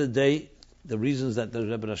at the end of the day, the reasons that the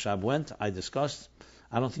Rebbe Rashab went, I discussed.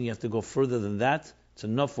 I don't think you have to go further than that. It's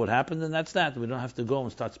enough what happened, and that's that. We don't have to go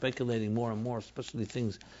and start speculating more and more, especially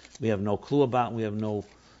things we have no clue about and we have no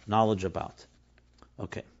knowledge about.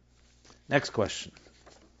 Okay. Next question.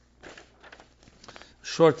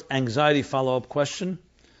 Short anxiety follow-up question.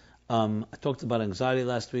 I talked about anxiety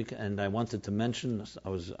last week, and I wanted to mention,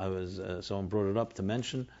 someone brought it up to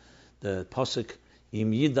mention, the Pasuk,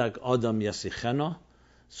 Im Yidak Adam Yasicheno.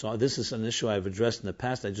 So this is an issue I've addressed in the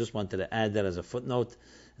past. I just wanted to add that as a footnote.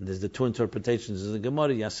 And there's the two interpretations of the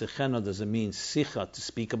Gemara. Yasicheno doesn't mean sicha, to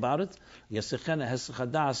speak about it. Yasicheno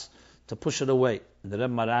hesachadas, to push it away. And the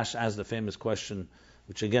Rebbe Marash asked the famous question,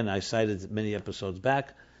 which again I cited many episodes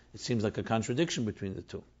back. It seems like a contradiction between the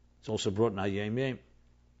two. It's also brought in Ayem Yem.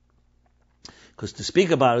 Because to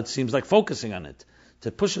speak about it seems like focusing on it.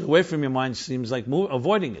 To push it away from your mind seems like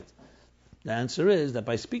avoiding it. The answer is that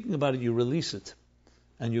by speaking about it, you release it.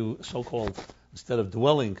 And you, so-called, instead of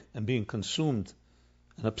dwelling and being consumed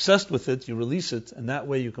and obsessed with it, you release it, and that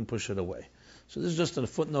way you can push it away. So this is just a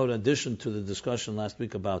footnote in addition to the discussion last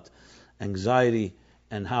week about anxiety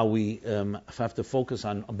and how we have to focus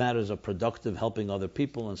on matters of productive, helping other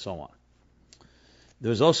people, and so on.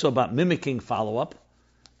 There's also about mimicking follow-up.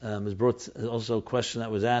 There's brought also a question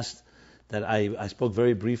that was asked that I spoke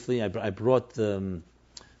very briefly. I brought the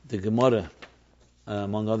Gemara,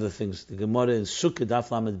 among other things, the Gemara in Sukkah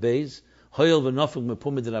Daf Lamed Beis, Hoyel v'nofik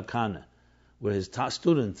mepumid Rab Kana, where his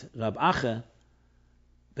student Rab Acha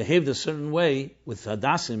behaved a certain way with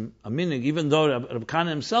Hadassim, a minig, even though Rab Kana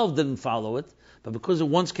himself didn't follow it, but because it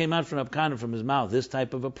once came out from Rab Kana from his mouth, this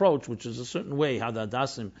type of approach, which is a certain way, how the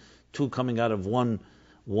Hadassim, two coming out of one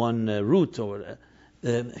root, or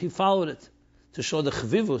he followed it to show the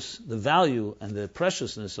chvivus, the value and the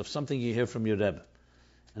preciousness of something you hear from your Rebbe.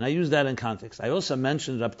 And I use that in context. I also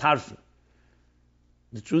mentioned Rab Tarfon.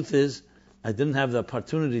 The truth is, I didn't have the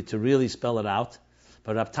opportunity to really spell it out,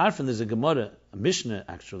 but Rab Tarfon, there's a Gemara, a Mishnah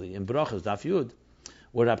actually, in Brachas, Daf Yud,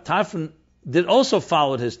 where Rab Tarfon did also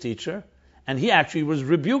follow his teacher, and he actually was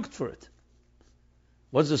rebuked for it.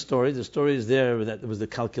 What's the story? The story is there that it was the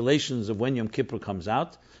calculations of when Yom Kippur comes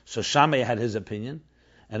out. So Shammai had his opinion,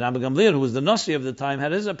 and Rabbi Gamliel, who was the Nasi of the time,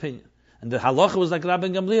 had his opinion. And the halacha was like Rabbi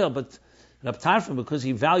Gamliel, but Rab Tarfon, because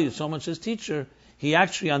he valued so much his teacher, he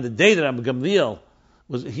actually, on the day that Rabbi Gamliel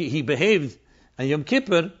he behaved on Yom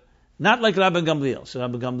Kippur not like Rabbi Gamliel. So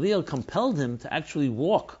Rabbi Gamliel compelled him to actually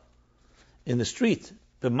walk in the street.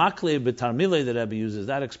 The makle b'tarmile, the Rebbe uses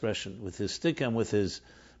that expression, with his stick and with his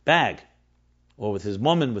bag, or with his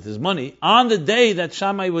moment, with his money, on the day that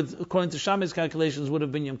Shammai would, according to Shammai's calculations, would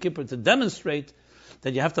have been Yom Kippur, to demonstrate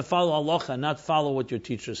that you have to follow halacha and not follow what your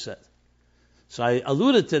teacher said. So I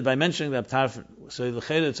alluded to it by mentioning Reb Tarfon. So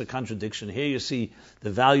it's a contradiction. Here you see the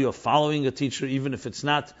value of following a teacher, even if it's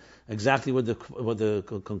not exactly what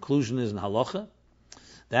the conclusion is in halacha.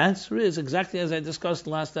 The answer is exactly as I discussed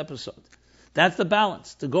in the last episode. That's the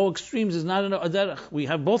balance. To go extremes is not a derech. We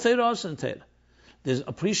have both eros and teira. There's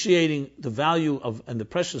appreciating the value of and the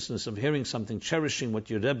preciousness of hearing something, cherishing what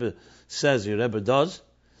your Rebbe says, your Rebbe does.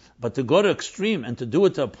 But to go to extreme and to do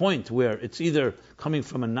it to a point where it's either coming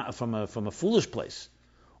from a foolish place,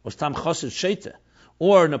 or stam chassid sheita,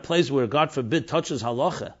 or in a place where, God forbid, touches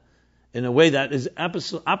halacha in a way that is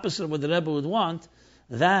opposite of what the Rebbe would want,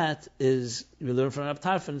 that is, we learn from Reb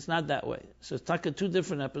Tarfon, it's not that way. So it's taka two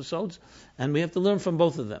different episodes, and we have to learn from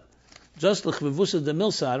both of them. Just l'chvivusa de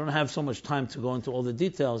milsa, I don't have so much time to go into all the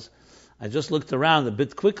details. I just looked around a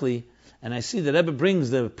bit quickly, and I see the Rebbe brings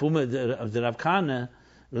the Puma of the Rav Kahana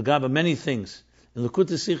regarding many things. In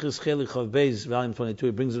Lekutei Sichos Chelik Chav Beis, volume 22,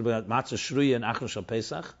 he brings it about matzah shruya and achar shal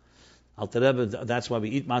Pesach. Alter Rebbe, that's why we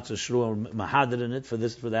eat matzah shruya, mahader in it for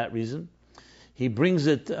that reason. He brings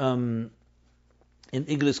it in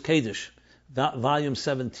Igros Kodesh, volume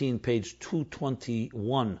 17, page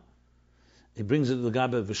 221. He brings it to the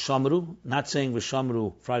Gabe V'Shamru, not saying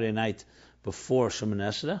V'Shamru Friday night before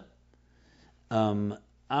Shemoneh Esrei.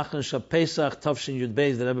 Achar shal Pesach, Tavshin Yud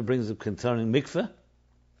Beis, the Rebbe brings it concerning mikveh,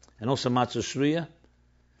 and also matzah shruya,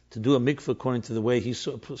 to do a mikveh according to the way he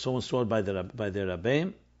so installed by their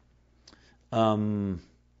rabbeim. Shina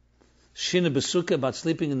b'sukkah, about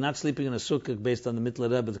sleeping and not sleeping in a sukkah, based on the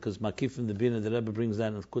Mitler Rebbe, because Makifim the Bina, the Rebbe brings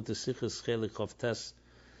that in Lekutei Sichos Chelik Chav Tes,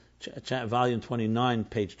 volume 29,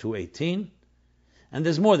 page 218. And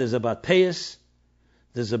there's more. There's about payas.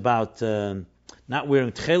 There's about not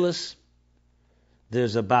wearing tchelis.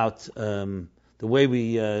 There's about the way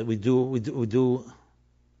we do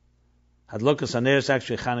Hadlokas Haneres,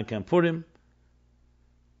 actually Chanukah and Purim,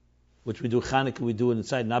 which we do Chanukah, we do it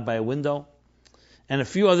inside, not by a window, and a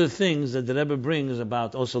few other things that the Rebbe brings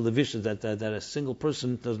about also levishes, that a single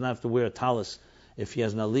person doesn't have to wear a talis if he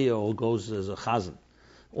has an aliyah or goes as a chazan.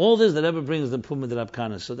 All this the Rebbe brings the Puma de Rab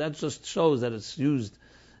Kahana, so that just shows that it's used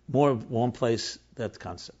more one place, that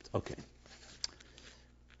concept. Okay.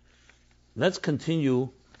 Let's continue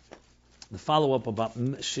the follow-up about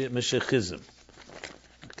Messianism.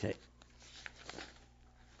 Okay.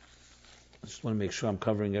 I just want to make sure I'm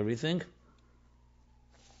covering everything.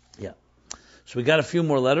 Yeah. So we got a few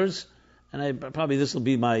more letters, and probably this will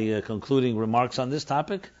be my concluding remarks on this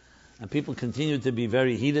topic. And people continue to be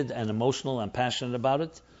very heated and emotional and passionate about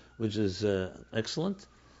it, which is excellent,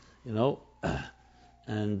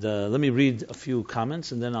 And let me read a few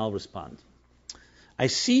comments, and then I'll respond. I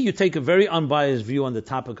see you take a very unbiased view on the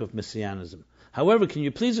topic of Messianism. However, can you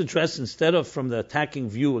please address, instead of from the attacking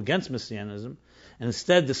view against Messianism, and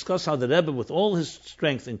instead discuss how the Rebbe, with all his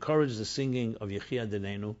strength, encouraged the singing of Yechia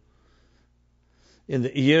Denenu in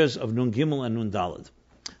the years of Nun Gimel and Nun Daled?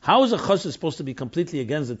 How is a chassid supposed to be completely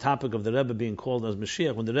against the topic of the Rebbe being called as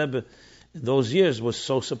Mashiach when the Rebbe in those years was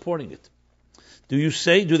so supporting it? Do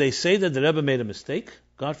they say that the Rebbe made a mistake?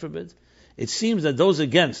 God forbid. It seems that those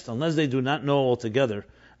against, unless they do not know altogether,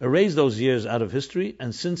 erase those years out of history,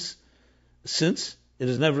 and since it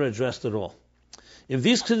is never addressed at all. If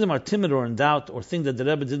these chassidim are timid or in doubt or think that the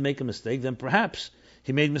Rebbe did make a mistake, then perhaps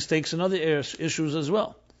he made mistakes in other issues as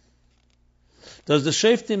well. Does the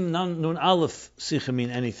Sheftim Nun Aleph Sikha mean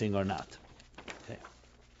anything or not?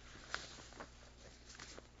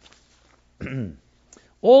 Okay.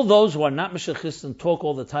 All those who are not Meshachistim talk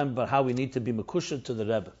all the time about how we need to be Mekusha to the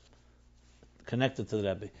Rebbe, connected to the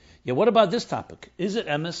Rebbe. Yeah, what about this topic? Is it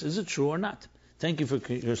emes? Is it true or not? Thank you for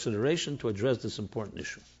your consideration to address this important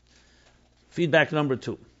issue. Feedback number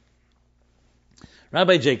 2.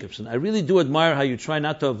 Rabbi Jacobson, I really do admire how you try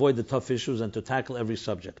not to avoid the tough issues and to tackle every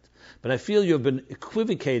subject. But I feel you have been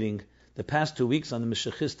equivocating the past 2 weeks on the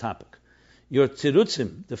Meshachist topic. Your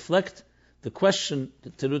Tzirutzim deflect the question,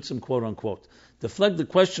 Tzirutzim quote unquote, deflect the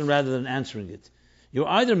question rather than answering it. You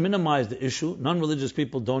either minimize the issue, non-religious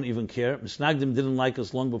people don't even care, Misnagdim didn't like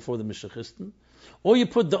us long before the Meshachistim, Or you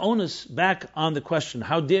put the onus back on the question,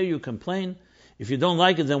 how dare you complain? If you don't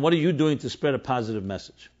like it, then what are you doing to spread a positive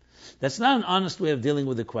message? That's not an honest way of dealing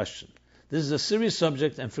with the question. This is a serious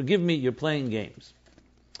subject, and forgive me, you're playing games.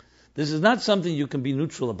 This is not something you can be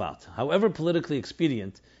neutral about, however politically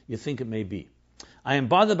expedient you think it may be. I am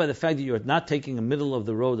bothered by the fact that you are not taking a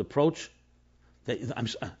middle-of-the-road approach.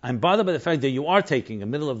 I'm bothered by the fact that you are taking a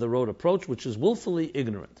middle-of-the-road approach, which is willfully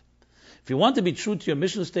ignorant. If you want to be true to your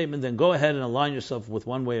mission statement, then go ahead and align yourself with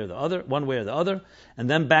one way or the other, and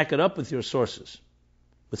then back it up with your sources.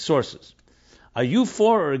 Are you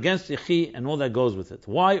for or against Yechi and all that goes with it?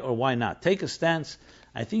 Why or why not? Take a stance.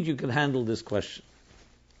 I think you can handle this question.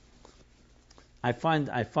 I find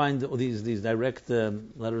these direct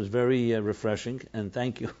letters very refreshing, and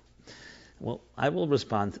thank you. Well, I will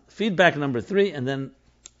respond. Feedback number 3, and then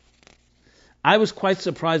I was quite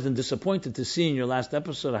surprised and disappointed to see in your last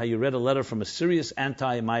episode how you read a letter from a serious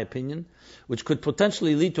anti, in my opinion, which could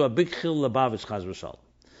potentially lead to a big chil Lubavitch, Chas v'shalom.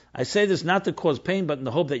 I say this not to cause pain, but in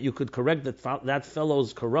the hope that you could correct that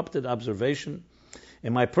fellow's corrupted observation.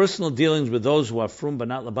 In my personal dealings with those who are frum but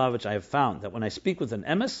not Lubavitch, I have found that when I speak with an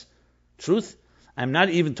emes, truth, I'm not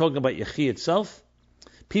even talking about Yechi itself,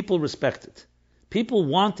 people respect it. People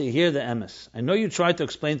want to hear the emes. I know you tried to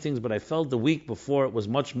explain things, but I felt the week before it was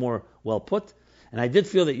much more well put, and I did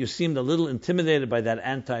feel that you seemed a little intimidated by that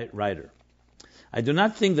anti-writer. I do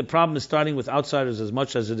not think the problem is starting with outsiders as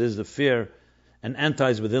much as it is the fear and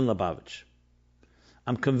antis within Lubavitch.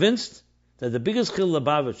 I'm convinced that the biggest chil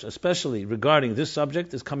Lubavitch, especially regarding this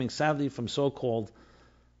subject, is coming sadly from so-called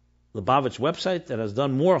Lubavitch website that has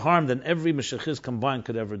done more harm than every Meshichist combined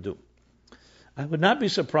could ever do. I would not be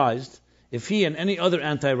surprised if he and any other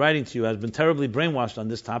anti-writing to you has been terribly brainwashed on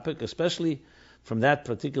this topic, especially from that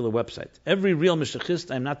particular website. Every real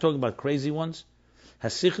Meshichist, I'm not talking about crazy ones,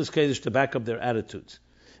 has sichus kedush to back up their attitudes.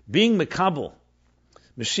 Being mekabel,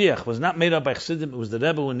 Mashiach, was not made up by Chassidim, it was the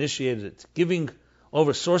Rebbe who initiated it. Giving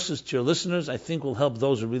over sources to your listeners, I think, will help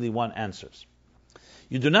those who really want answers.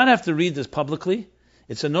 You do not have to read this publicly.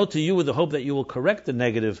 It's a note to you with the hope that you will correct the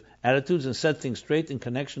negative attitudes and set things straight in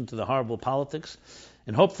connection to the horrible politics,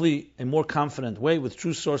 and hopefully a more confident way with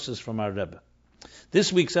true sources from our Rebbe.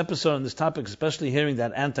 This week's episode on this topic, especially hearing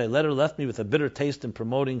that anti-letter, left me with a bitter taste in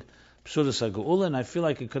promoting Pshudas HaGeula, and I feel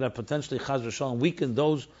like it could have potentially Chas v'Shalom weakened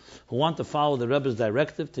those who want to follow the Rebbe's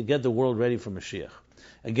directive to get the world ready for Mashiach.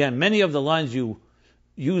 Again, many of the lines you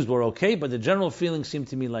used were okay, but the general feeling seemed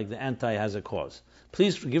to me like the anti has a cause.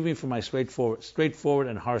 Please forgive me for my straightforward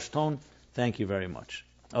and harsh tone. Thank you very much.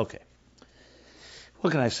 Okay.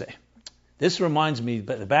 What can I say? This reminds me,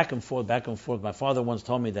 back and forth. My father once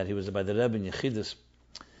told me that he was by the Rebbe in Yechidus,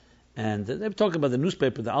 and they were talking about the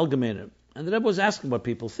newspaper, the Allgemeiner, and the Rebbe was asking what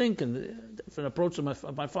people think, and the different approach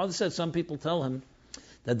of my father said some people tell him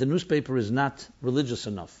that the newspaper is not religious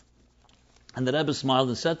enough. And the Rebbe smiled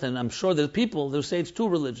and said to him, I'm sure there are people who say it's too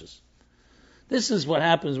religious. This is what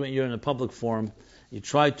happens when you're in a public forum. You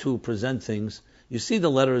try to present things. You see the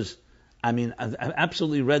letters. I mean, I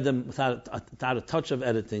absolutely read them without a touch of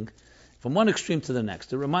editing, from one extreme to the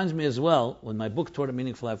next. It reminds me as well, when my book, Toward a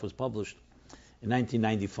Meaningful Life, was published in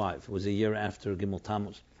 1995. It was a year after Gimel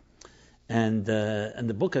Tammuz. And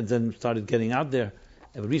the book had then started getting out there.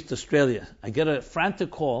 It reached Australia. I get a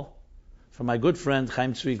frantic call from my good friend, Rabbi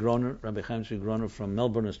Chaim Tzvi Groner from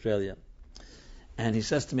Melbourne, Australia. And he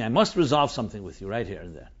says to me, I must resolve something with you right here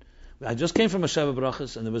and there. I just came from a Sheva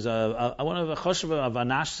Brachas, and there was one of the Choshev of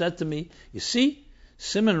Anash said to me, you see,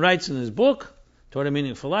 Simon writes in his book, Toward a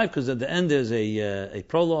Meaningful Life, because at the end there's a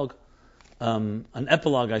prologue, an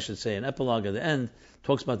epilogue at the end,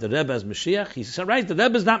 talks about the Rebbe as Mashiach. He said, right, the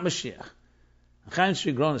Rebbe is not Mashiach. Chaim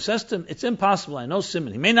Tzvi Groner says to him, it's impossible, I know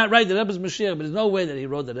Simon. He may not write the Rebbe as Mashiach, but there's no way that he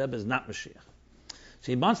wrote the Rebbe is not Mashiach.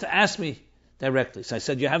 So he wants to ask me directly. So I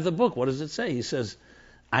said, you have the book, what does it say? He says,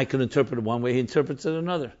 I can interpret it one way, he interprets it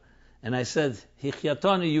another. And I said, you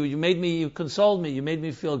consoled me, you made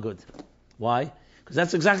me feel good. Why? Because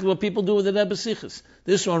that's exactly what people do with the Rebbe Sichos.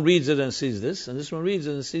 This one reads it and sees this, and this one reads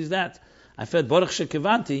it and sees that. I felt Baruch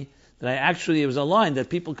Shekivanti that it was a line that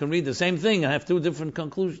people can read the same thing and have two different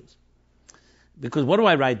conclusions. Because what do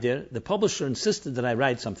I write there? The publisher insisted that I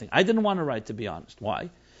write something. I didn't want to write, to be honest. Why?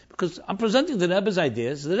 Because I'm presenting the Rebbe's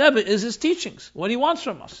ideas. The Rebbe is his teachings, what he wants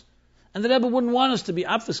from us. And the Rebbe wouldn't want us to be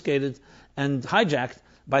obfuscated and hijacked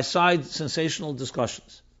by side sensational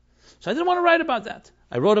discussions. So I didn't want to write about that.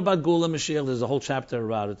 I wrote about Gula Mashiach, there's a whole chapter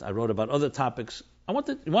about it. I wrote about other topics. You want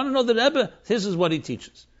to know the Rebbe? This is what he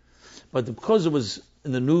teaches. But because it was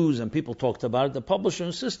in the news and people talked about it, the publisher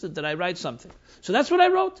insisted that I write something. So that's what I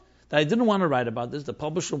wrote. That I didn't want to write about this. The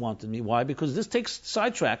publisher wanted me. Why? Because this takes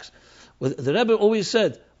sidetracks. The Rebbe always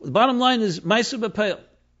said, The bottom line is Ma'aser B'Peil.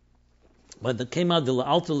 But that came out the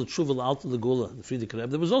Alta L'Tshuva, the Alta L'Gula, the Frierdiker Rebbe.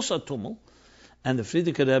 There was also a tumult, and the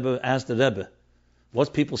Frierdiker Rebbe asked the Rebbe, what's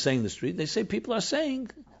people saying in the street? They say people are saying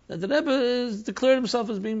that the Rebbe is declared himself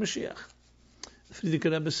as being Mashiach. The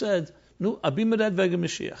Frierdiker Rebbe said, "No, Abi Mered Vega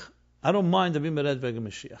Mashiach. I don't mind Abi Mered Vega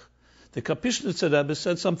Mashiach." The Kapishnitzer Rebbe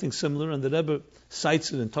said something similar, and the Rebbe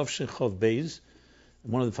cites it in Tovshin Chov Beis,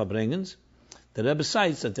 one of the Fabrengens. The Rebbe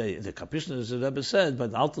cites that the Kapishnitzer Rebbe said, by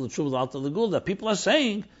the Alta L'Tshuva, the Alta L'Gula, that people are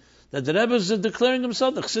saying that the Rebbe is declaring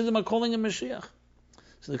himself, the Chassidim are calling him Mashiach.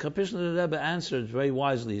 So the Kapishna Rebbe answered very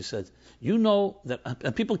wisely. He said, you know that,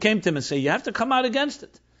 and people came to him and say, you have to come out against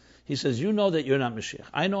it. He says, you know that you're not Mashiach.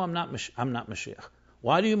 I know I'm not Mashiach.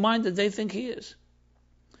 Why do you mind that they think he is?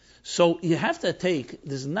 So you have to take,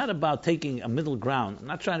 this is not about taking a middle ground. I'm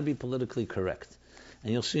not trying to be politically correct.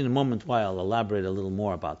 And you'll see in a moment why I'll elaborate a little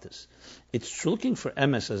more about this. It's looking for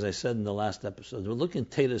emes, as I said in the last episode. We're looking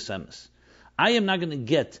teres emes. I am not going to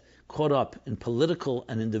get caught up in political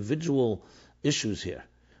and individual issues here.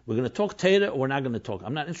 We're going to talk Torah or we're not going to talk.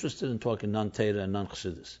 I'm not interested in talking non-Torah and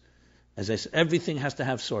non-Chassidus. As I said, everything has to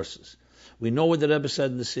have sources. We know what the Rebbe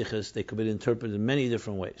said in the Sichos. They could be interpreted in many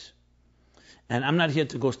different ways. And I'm not here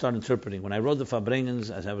to go start interpreting. When I wrote the Fabrengens,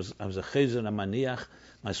 as I was a Chezer and a Maniach,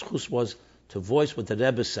 my schus was to voice what the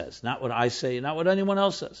Rebbe says, not what I say, not what anyone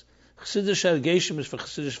else says. Chassidish Ergeshim is for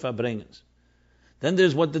Chassidish Fabrengens. Then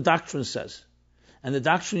there's what the doctrine says. And the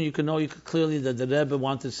doctrine, you can clearly that the Rebbe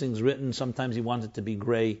wanted things written. Sometimes he wanted to be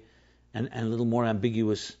gray and a little more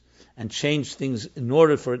ambiguous and change things in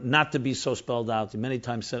order for it not to be so spelled out. He many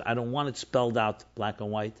times said, I don't want it spelled out black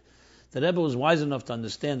and white. The Rebbe was wise enough to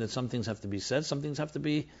understand that some things have to be said, some things have to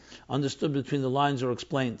be understood between the lines or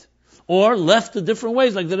explained. Or left the different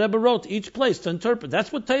ways, like the Rebbe wrote, each place to interpret.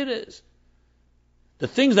 That's what Torah is. The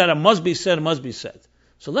things that must be said must be said.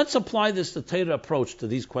 So let's apply this to Torah approach to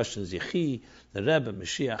these questions. Yechi, the Rebbe,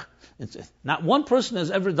 Mashiach. Not one person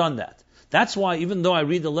has ever done that. That's why, even though I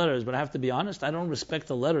read the letters, but I have to be honest, I don't respect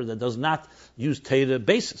a letter that does not use Torah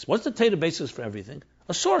basis. What's the Torah basis for everything?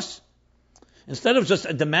 A source. Instead of just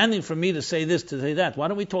demanding from me to say this, to say that, why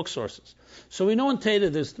don't we talk sources? So we know in Torah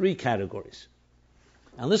there's 3 categories.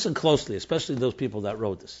 And listen closely, especially those people that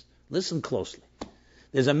wrote this. Listen closely.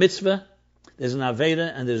 There's a mitzvah, there's an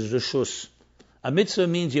aveda, and there's reshus. A mitzvah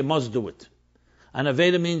means you must do it. An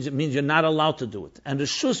aveda means you're not allowed to do it. And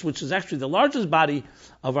reshus, which is actually the largest body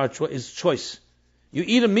of our is choice. You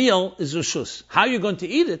eat a meal is reshus. How you're going to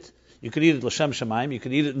eat it, you could eat it l'shem shamayim, you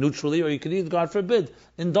could eat it neutrally, or you could eat it, God forbid,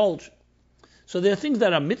 indulge. So there are things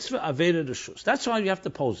that are mitzvah, aveda, reshus. That's why you have to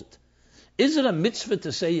pose it. Is it a mitzvah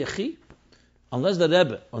to say yechi? Unless the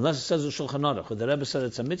Rebbe, unless it says the Shulchan Aruch, or the Rebbe said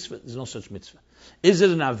it's a mitzvah, there's no such mitzvah. Is it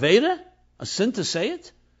an aveda, a sin to say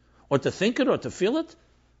it? Or to think it, or to feel it?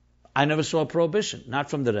 I never saw a prohibition, not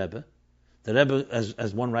from the Rebbe. The Rebbe,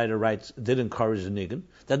 as one writer writes, did encourage the nigun.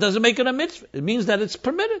 That doesn't make it a mitzvah. It means that it's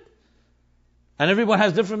permitted. And everyone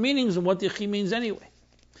has different meanings of what yechi means anyway.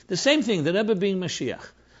 The same thing, the Rebbe being Mashiach.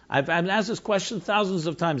 I've asked this question thousands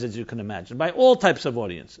of times, as you can imagine, by all types of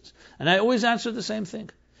audiences. And I always answer the same thing.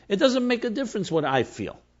 It doesn't make a difference what I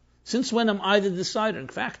feel. Since when am I the deciding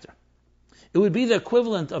factor? It would be the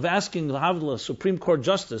equivalent of asking the Havdalah, Supreme Court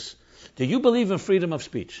Justice, do you believe in freedom of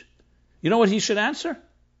speech? You know what he should answer?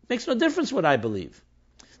 It makes no difference what I believe.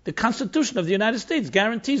 The Constitution of the United States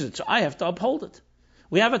guarantees it, so I have to uphold it.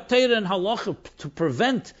 We have a Torah and halacha to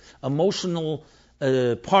prevent emotional,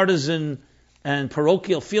 partisan, and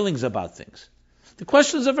parochial feelings about things. The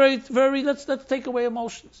questions are very, let's take away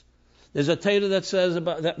emotions. There's a Torah that says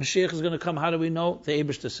about that Mashiach is going to come. How do we know? The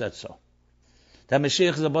Eibishter said so. That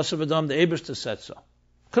Mashiach is a Basar V'Dam, the Eibishter said so.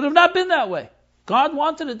 Could have not been that way. God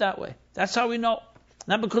wanted it that way. That's how we know.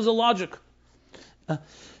 Not because of logic.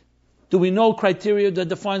 Do we know criteria that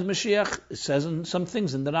defines Mashiach? It says in some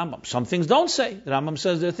things in the Rambam. Some things don't say. The Rambam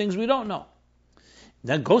says there are things we don't know.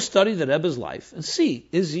 Then go study the Rebbe's life and see,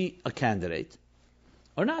 is he a candidate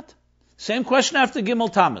or not? Same question after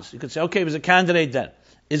Gimel Tammuz. You could say, okay, he was a candidate then.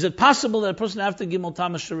 Is it possible that a person after Gimel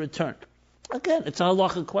Tammuz should return? Again, it's a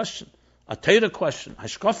halacha question, a Torah question, a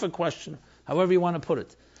hashkafa question, however you want to put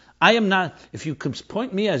it. I am not, if you can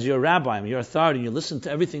point me as your rabbi, I'm your authority, and you listen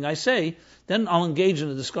to everything I say, then I'll engage in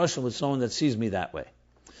a discussion with someone that sees me that way.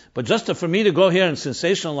 But just for me to go here and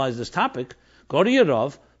sensationalize this topic, go to your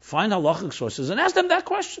Rav, find halachic sources, and ask them that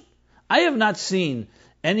question. I have not seen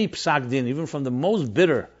any psak din, even from the most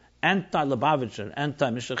bitter anti-Lubavitcher,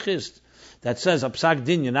 anti-Mishachist, that says a psak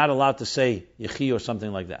din, you're not allowed to say yechi or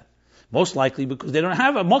something like that. Most likely because they don't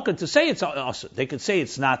have a mukkah to say it's also. They could say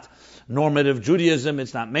it's not normative Judaism,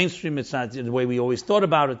 it's not mainstream, it's not the way we always thought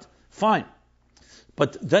about it. Fine.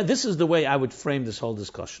 But this is the way I would frame this whole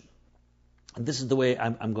discussion. And this is the way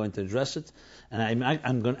I'm going to address it. And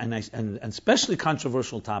and especially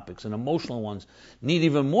controversial topics and emotional ones need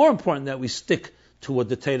even more important that we stick to what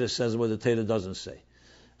the Torah says, what the Torah doesn't say.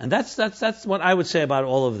 And that's what I would say about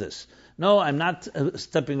all of this. No, I'm not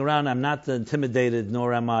stepping around. I'm not intimidated,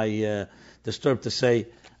 nor am I disturbed to say.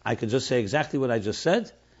 I could just say exactly what I just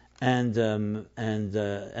said, and if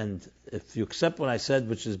you accept what I said,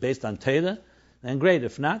 which is based on Torah, then great.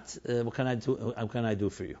 If not, what can I do? What can I do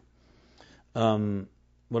for you?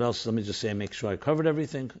 What else? Let me just say, make sure I covered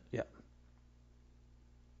everything. Yeah.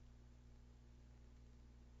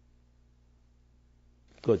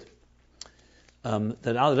 Good. That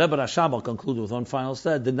Rebbe Rashab, I'll conclude with one final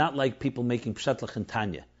thought, did not like people making pshatlach and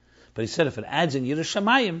Tanya. But he said if it adds in Yiras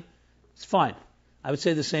Shamayim, it's fine. I would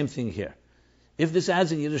say the same thing here. If this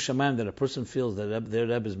adds in Yiras Shamayim that a person feels that their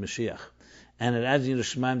Rebbe is Mashiach, and it adds in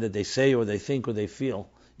Yiras Shamayim that they say or they think or they feel,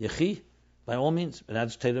 Yechi, by all means, it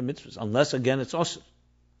adds Torah mitzvahs. Unless, again, it's awesome.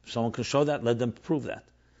 If someone can show that, let them prove that.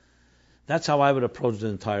 That's how I would approach the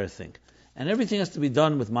entire thing. And everything has to be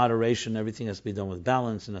done with moderation. Everything has to be done with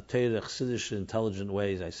balance in a Torah, Chassidic, intelligent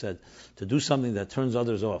way, as I said. To do something that turns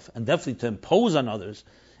others off, and definitely to impose on others,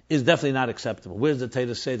 is definitely not acceptable. Where does the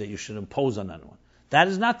Torah say that you should impose on anyone? That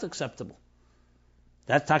is not acceptable.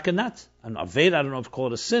 That's takanat. An aved, I don't know if to call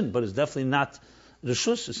it a sin, but it's definitely not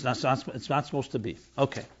reshus. It's not supposed to be.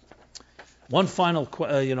 Okay. One final,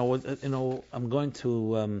 I'm going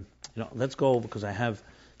to, let's go because I have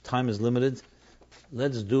time is limited.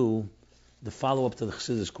 Let's do the follow-up to the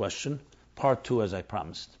Chassidus question, part 2, as I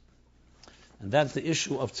promised. And that's the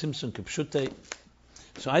issue of Tzimtzum Kipshute.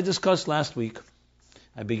 So I discussed last week,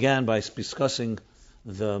 I began by discussing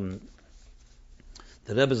the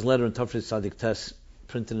Rebbe's letter in Tafrit Tzadik Tes,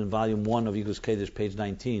 printed in volume 1 of Yigus Kodesh, page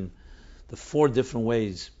 19, the 4 different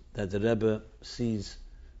ways that the Rebbe sees,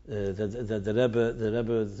 that the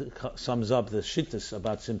Rebbe sums up the shittas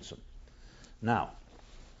about Tzimtzum. Now,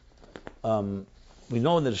 we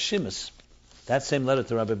know in the Rishimus, that same letter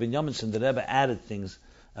to Rabbi Ben Yaminson, the Rebbe added things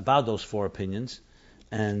about those 4 opinions,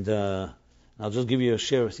 and I'll just give you a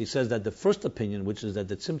share. He says that the first opinion, which is that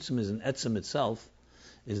the Tzimtzum is an etzem itself,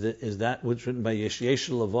 is that which written by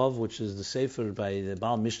Yeshua Levov, which is the sefer by the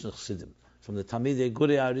Baal Mishnah Chassidim, from the Talmidei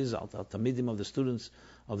Gurei Arizal, the Talmidim of the students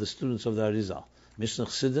of the Arizal. Mishnah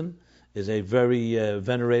Chassidim is a very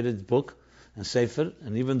venerated book and sefer,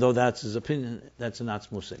 and even though that's his opinion, that's an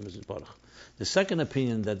atzmusay, Mrs. Baruch. The second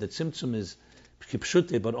opinion, that the Tzimtzum is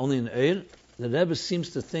kipshute, but only in Eir, the Rebbe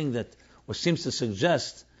seems to think that, or seems to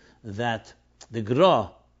suggest that the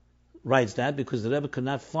Gra writes that because the Rebbe could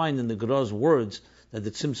not find in the Gra's words that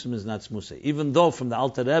the Tzimtzum is not Tzmusay. Even though from the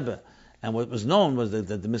Alter Rebbe, and what was known was that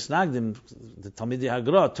the Misnagdim, the Talmidei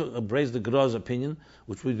HaGra, embraced the Gra's opinion,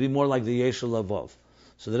 which would be more like the Yeshua Levov.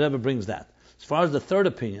 So the Rebbe brings that. As far as the third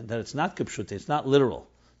opinion, that it's not kipshute, it's not literal,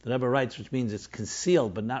 the Rebbe writes, which means it's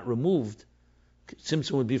concealed but not removed.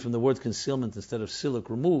 Tzimtzum would be from the word concealment instead of siluk,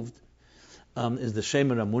 removed, is the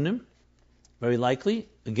Shemer Amunim, very likely.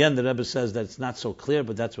 Again, the Rebbe says that it's not so clear,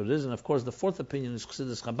 but that's what it is. And of course, the fourth opinion is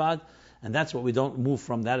Chassidus Chabad, and that's what we don't move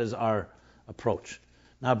from. That is our approach.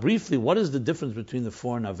 Now, briefly, what is the difference between the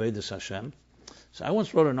 4 and Avedis Hashem? So I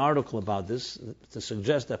once wrote an article about this to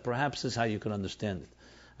suggest that perhaps this is how you can understand it.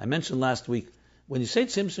 I mentioned last week, when you say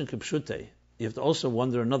Tzimtzum Kipshute, you have to also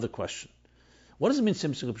wonder another question. What does it mean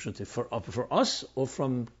Tzimtzum Kipshute? For us or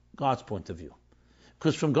from God's point of view?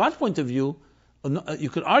 Because from God's point of view,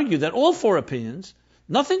 you could argue that all 4 opinions,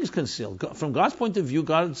 nothing is concealed. From God's point of view,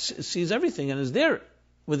 God sees everything and is there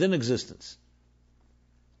within existence.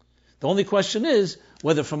 The only question is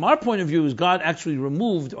whether from our point of view is God actually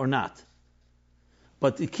removed or not.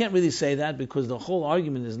 But you can't really say that because the whole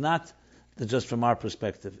argument is not just from our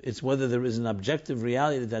perspective. It's whether there is an objective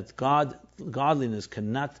reality that godliness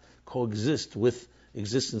cannot coexist with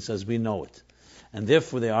existence as we know it. And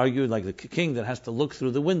therefore they argue like the king that has to look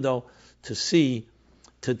through the window to see,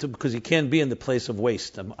 because he can't be in the place of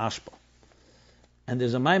waste, ashpa. And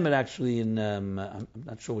there's a maimer actually in, I'm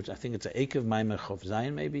not sure which, I think it's a Ekev maimer Chof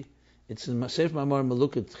Zayin maybe. It's in Sefer Mamor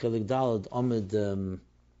Melukot Chelik Dalad Omed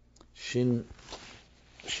Shin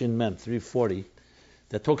Mem 340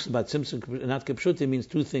 that talks about Tzimtzum not Kipshute means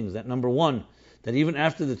 2 things. That number 1, that even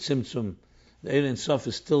after the Tzimtzum, the Ein Sof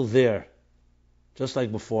is still there, just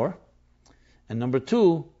like before. And number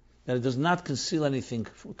 2, that it does not conceal anything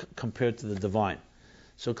compared to the divine.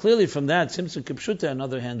 So clearly from that, Tzimtzum Kipshute, on the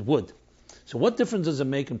other hand, would. So what difference does it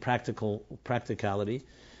make in practicality?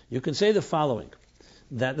 You can say the following,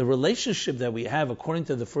 that the relationship that we have according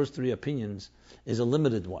to the first 3 opinions is a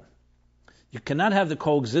limited one. You cannot have the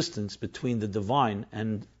coexistence between the divine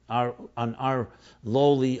and our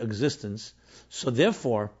lowly existence. So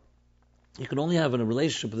therefore, you can only have a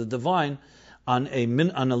relationship with the divine on a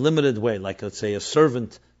limited way, like let's say a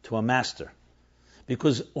servant to a master.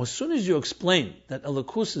 Because as soon as you explain that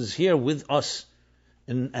Elokus is here with us,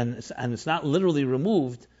 and it's not literally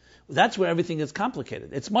removed, that's where everything gets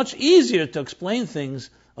complicated. It's much easier to explain things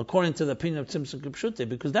according to the opinion of Tzimtzum Kipshute,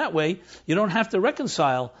 because that way you don't have to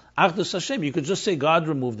reconcile Achdus Hashem. You could just say God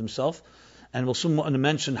removed himself, and we'll soon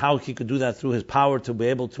mention how he could do that through his power to be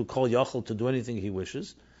able to call Yachal to do anything he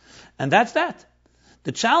wishes. And that's that.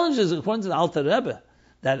 The challenge is, according to the Alter Rebbe,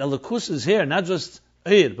 that Elokus is here, not just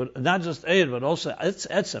Eir, but also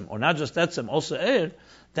Etzem, or not just Etzem, also Eir.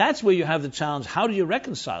 That's where you have the challenge. How do you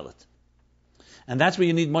reconcile it? And that's where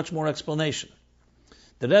you need much more explanation.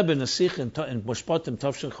 The Rebbe in the Sikh in Moshpatim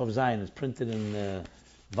Tavshin Chav Zayin is printed in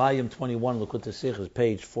volume 21, Likutei Sikh,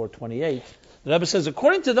 page 428. The Rebbe says,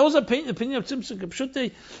 according to those opinion of Tzimtzum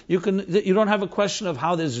Kipshute, you don't have a question of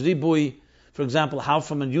how there's ribui, for example, how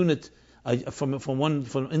from a unit, from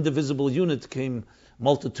an indivisible unit came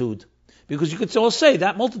multitude. Because you could all say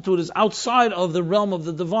that multitude is outside of the realm of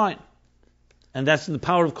the divine. And that's in the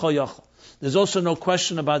power of Kol Yachal. There's also no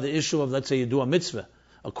question about the issue of, let's say you do a mitzvah.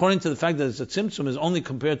 According to the fact that it's a tzimtzum is only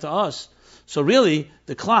compared to us. So really,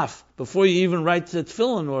 the klaf, before you even write the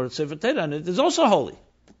tefillin or sefer Torah on it, is also holy.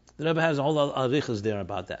 The Rebbe has a whole arichas there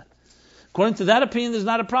about that. According to that opinion, there's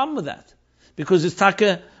not a problem with that, because it's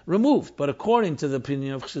taka removed. But according to the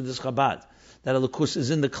opinion of Chassidus Chabad, that Elokus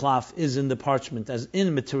is in the klaf, is in the parchment, as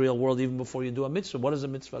in material world, even before you do a mitzvah. What does a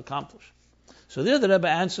mitzvah accomplish? So there the Rebbe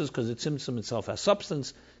answers, because the tzimtzum itself has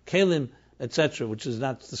substance, kelim, etc., which is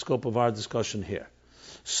not the scope of our discussion here.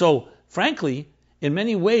 So, frankly, in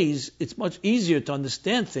many ways, it's much easier to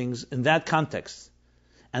understand things in that context.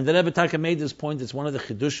 And the Rebbe Taka made this point. It's one of the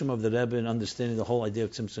chidushim of the Rebbe in understanding the whole idea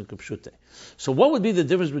of Tzimtzum Kipshute. So what would be the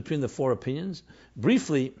difference between the four opinions?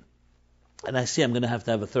 Briefly, and I see I'm going to have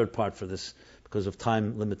a third part for this because of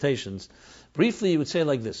time limitations. Briefly, you would say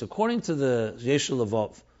like this. According to the Yeshul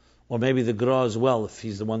Levov, or maybe the Gra as well, if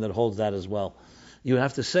he's the one that holds that as well, you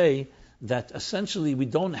have to say that essentially we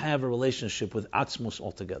don't have a relationship with Atzmus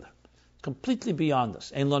altogether. Completely beyond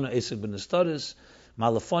us. Ein lanu esek b'nestaris,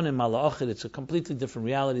 malafonim, mala'achid. It's a completely different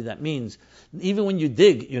reality. That means even when you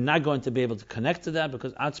dig, you're not going to be able to connect to that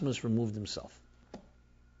because Atzmus removed himself.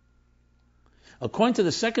 According to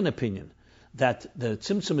the second opinion, that the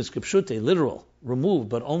Tzimtzum is Kipshute, literal, removed,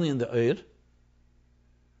 but only in the Eir.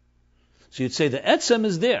 So you'd say the Etzem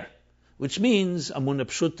is there, which means Amunah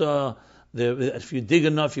Pshuta. If you dig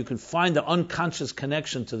enough, you can find the unconscious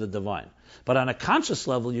connection to the divine. But on a conscious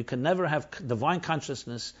level, you can never have divine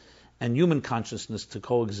consciousness and human consciousness to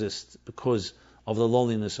coexist because of the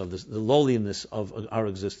lowliness of our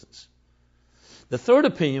existence. The third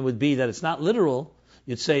opinion would be that it's not literal.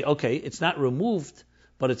 You'd say, okay, it's not removed,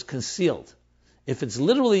 but it's concealed. If it's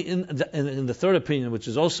literally in the third opinion, which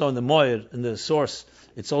is also in the Moyer, in the source,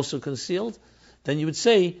 it's also concealed, then you would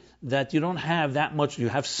say that you don't have that much. You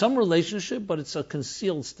have some relationship, but it's a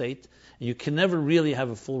concealed state, and you can never really have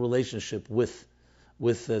a full relationship with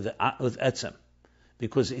Etzem,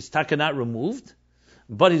 because it's taka not removed,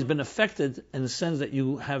 but he's been affected in the sense that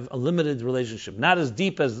you have a limited relationship, not as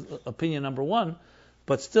deep as opinion number one,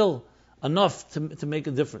 but still enough to make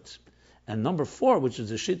a difference. And number 4, which is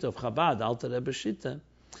the Shita of Chabad, Alter Rebbe Shita,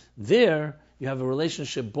 there you have a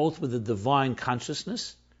relationship both with the divine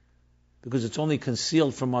consciousness, because it's only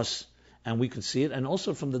concealed from us and we could see it, and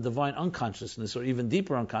also from the divine unconsciousness, or even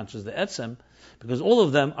deeper unconsciousness, the Etzem, because all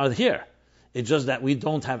of them are here. It's just that we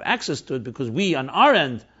don't have access to it because we, on our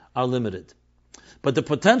end, are limited. But the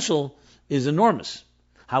potential is enormous.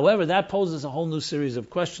 However, that poses a whole new series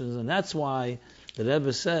of questions, and that's why the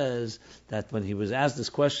Rebbe says that when he was asked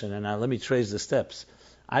this question, and now let me trace the steps,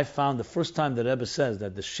 I found the first time the Rebbe says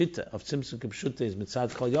that the Shita of Tzimtzum Kipshute is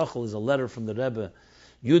Mitzad Kol Yachol is a letter from the Rebbe,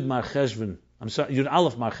 Yud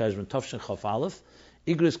Aleph Mar Cheshvan, Tavshin Chaf Aleph,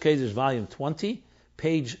 Igros Kedesh, volume 20,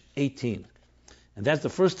 page 18. And that's the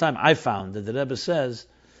first time I found that the Rebbe says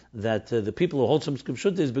that the people who hold Tzimtzum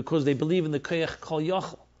Kipshute is because they believe in the Koyach Kol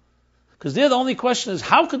Yachol. Because there the only question is,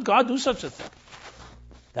 how could God do such a thing?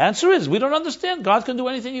 The answer is, we don't understand. God can do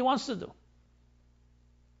anything He wants to do.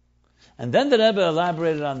 And then the Rebbe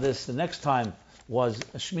elaborated on this. The next time was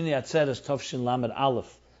Shmini Atzeres Tavshin Lamed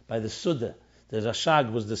Aleph by the Suda. The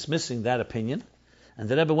Rashag was dismissing that opinion, and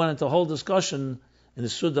the Rebbe went into a whole discussion in the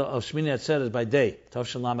Suda of Shmini Atzeres by day,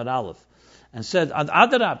 Tavshin Lamed Aleph, and said,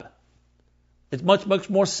 Adarabah, it's much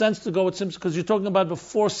more sense to go with Tzimtzum, because you're talking about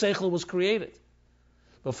before Seichel was created.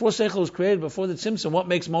 before Seichel was created, before the Tzimtzum, what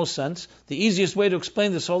makes most sense? The easiest way to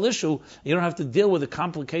explain this whole issue, you don't have to deal with the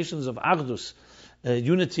complications of Achdus,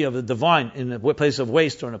 unity of the divine in a place of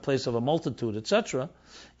waste or in a place of a multitude, etc.,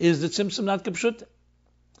 is the Tzimtzum not Kipshut.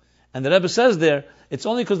 And the Rebbe says there, it's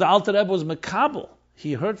only because the Alter Rebbe was Makabel.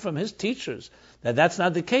 He heard from his teachers that that's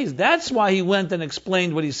not the case. That's why he went and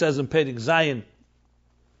explained what he says in Perek Zayin,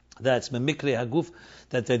 that's Memikre Haguf,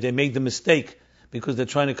 that they made the mistake because they're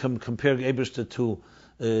trying to compare Eberster to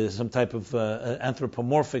some type of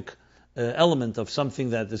anthropomorphic element of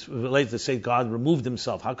something that is related to say God removed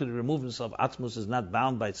himself. How could he remove himself? Atmos is not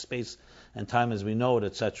bound by space and time as we know it,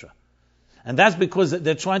 etc. And that's because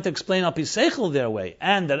they're trying to explain Al Pi Seichel their way,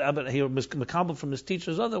 and that he was Makabel from his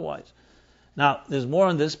teachers otherwise. Now, there's more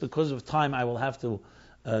on this. Because of time, I will have to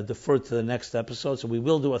defer to the next episode, so we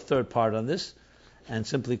will do a third part on this, and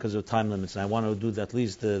simply because of time limits, and I want to do at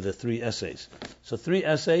least the 3 essays. So 3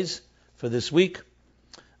 essays for this week.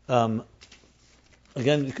 Again,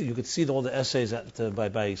 you could see all the essays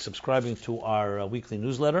by subscribing to our weekly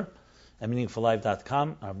newsletter at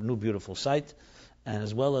meaningfullife.com, our new beautiful site, and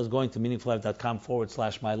as well as going to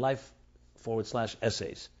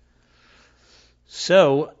meaningfullife.com/MyLife/essays.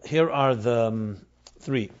 So here are the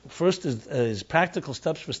 3. First is practical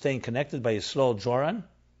steps for staying connected by Yisrael Joran,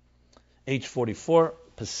 age 44,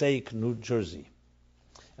 Passaic, New Jersey.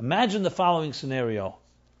 Imagine the following scenario,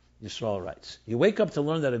 Yisrael writes. You wake up to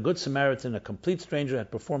learn that a good Samaritan, a complete stranger,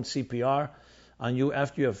 had performed CPR on you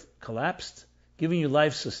after you have collapsed, giving you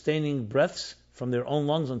life-sustaining breaths from their own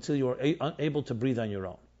lungs until you are unable to breathe on your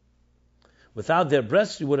own. Without their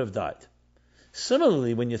breaths, you would have died.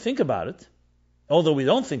 Similarly, when you think about it, although we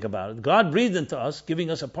don't think about it, God breathed into us, giving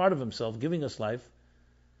us a part of himself, giving us life,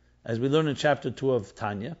 as we learn in chapter 2 of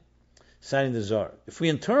Tanya, citing the Zohar. If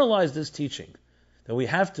we internalize this teaching, that we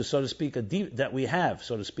have to, so to speak, a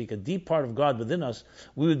deep part of God within us,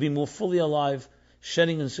 we would be more fully alive,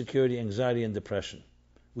 shedding insecurity, anxiety, and depression.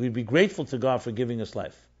 We would be grateful to God for giving us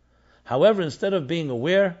life. However, instead of being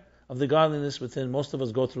aware of the godliness within, most of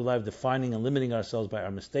us go through life defining and limiting ourselves by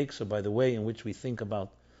our mistakes or by the way in which we think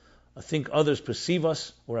others perceive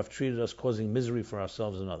us or have treated us, causing misery for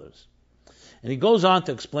ourselves and others. And he goes on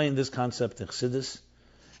to explain this concept in Chassidus,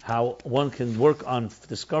 how one can work on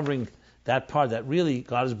discovering that part that really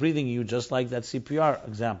God is breathing in you, just like that CPR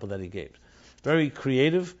example that he gave. Very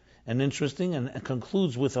creative and interesting, and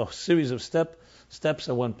concludes with a series of steps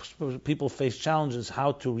of when people face challenges,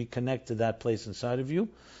 how to reconnect to that place inside of you,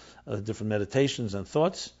 different meditations and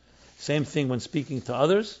thoughts. Same thing when speaking to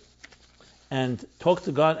others, and talk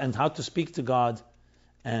to God, and how to speak to God,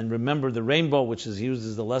 and remember the rainbow, which is used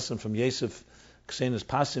as the lesson from Yosef Ksenis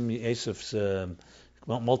Pasim, Yosef's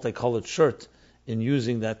multicolored shirt, in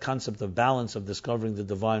using that concept of balance, of discovering the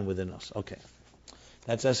divine within us. Okay,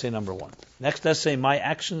 that's essay number 1. Next essay, My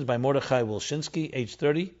Actions, by Mordechai Wilshinsky, age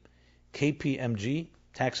 30, KPMG,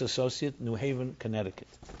 tax associate, New Haven, Connecticut.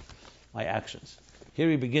 My Actions. Here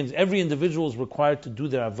he begins. Every individual is required to do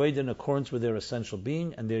their avodah in accordance with their essential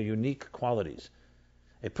being and their unique qualities.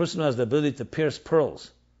 A person who has the ability to pierce pearls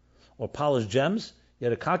or polish gems,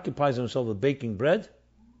 yet occupies himself with baking bread,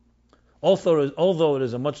 although it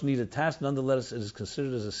is a much needed task, nonetheless it is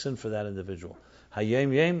considered as a sin for that individual.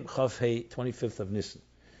 Hayem Yem Chav Hei, 25th of Nisan.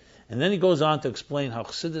 And then he goes on to explain how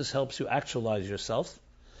Chassidus helps you actualize yourself.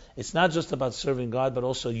 It's not just about serving God, but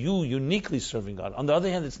also you uniquely serving God. On the other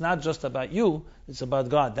hand, it's not just about you, it's about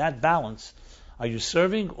God. That balance. Are you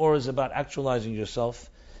serving, or is it about actualizing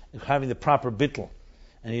yourself, having the proper bittul?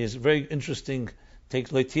 And he is very interesting,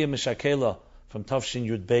 takes Leitia Meshakela from Tafshin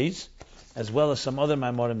Yud Beis, as well as some other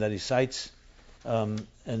Maimorim that he cites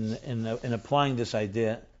in applying this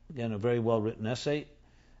idea. Again, a very well-written essay,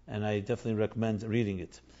 and I definitely recommend reading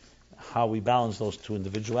it. How we balance those two,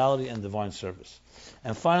 individuality and divine service.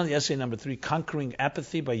 And finally, essay number 3, Conquering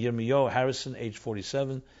Apathy, by Yirmiyahu Harrison, age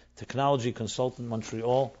 47, technology consultant,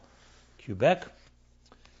 Montreal, Quebec.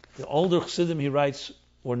 The older Chassidim, he writes,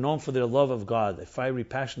 were known for their love of God, a fiery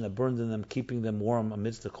passion that burned in them, keeping them warm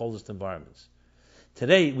amidst the coldest environments.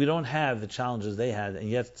 Today, we don't have the challenges they had, and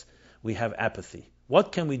yet we have apathy.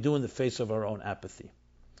 What can we do in the face of our own apathy?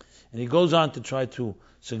 And he goes on to try to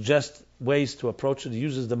suggest ways to approach it. He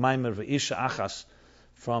uses the Maimer V'isha Achas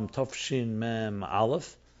from Tofshin Mem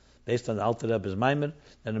Aleph, based on the Alter Rebbe's Maimer,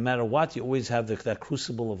 that no matter what, you always have that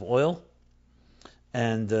crucible of oil,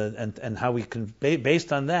 and how we can,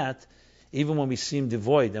 based on that, even when we seem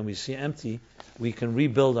devoid and we seem empty, we can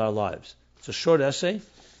rebuild our lives. It's a short essay,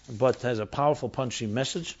 but has a powerful, punchy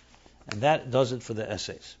message, and that does it for the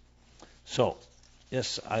essays. So,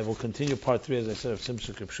 yes, I will continue part 3, as I said, of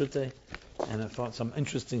Tzimtzum Kipshute and I found some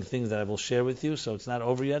interesting things that I will share with you. So it's not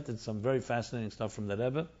over yet. It's some very fascinating stuff from the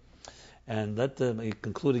Rebbe. And let me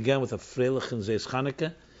conclude again with a Freilich and Zos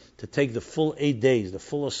Chanukah to take the full 8 days, the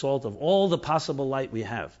full assault of all the possible light we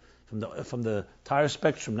have from the entire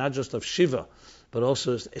spectrum, not just of Shiva, but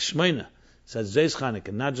also Shmeina. Says Zos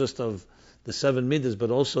Chanukah, not just of the 7 midas,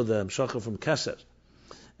 but also the Mshacha from Keser.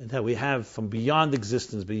 And that we have from beyond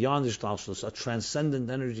existence, beyond Ishtalshlus, a transcendent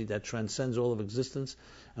energy that transcends all of existence,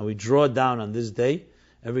 and we draw down on this day.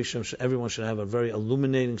 Everyone should have a very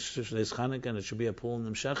illuminating Zos Chanukah, and it should be a pool in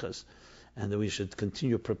the Mshechas, and that we should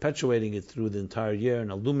continue perpetuating it through the entire year, an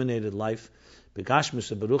illuminated life,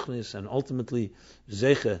 begashmis beruchnis, and ultimately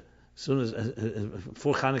Zeiche, as soon as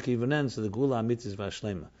before Chanukah even ends, the Gula Amitis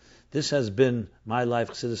Vashlema. This has been My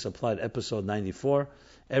Life Chassidus Applied, episode 94,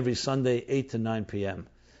 every Sunday, 8 to 9 p.m.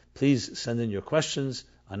 Please send in your questions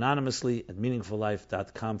anonymously at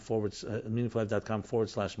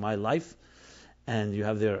meaningfullife.com/mylife, and you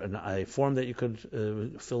have there a form that you could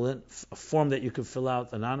fill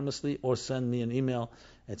out anonymously, or send me an email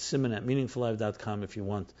at simon@meaningfullife.com if you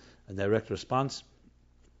want a direct response.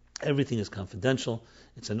 Everything is confidential.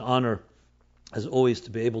 It's an honor, as always,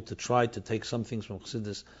 to be able to try to take some things from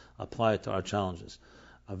Chassidus, apply it to our challenges.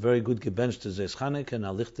 A very good gebench to Zos Chanukah, and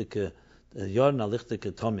alichtike Yor, and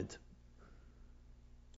alichtike Tomid.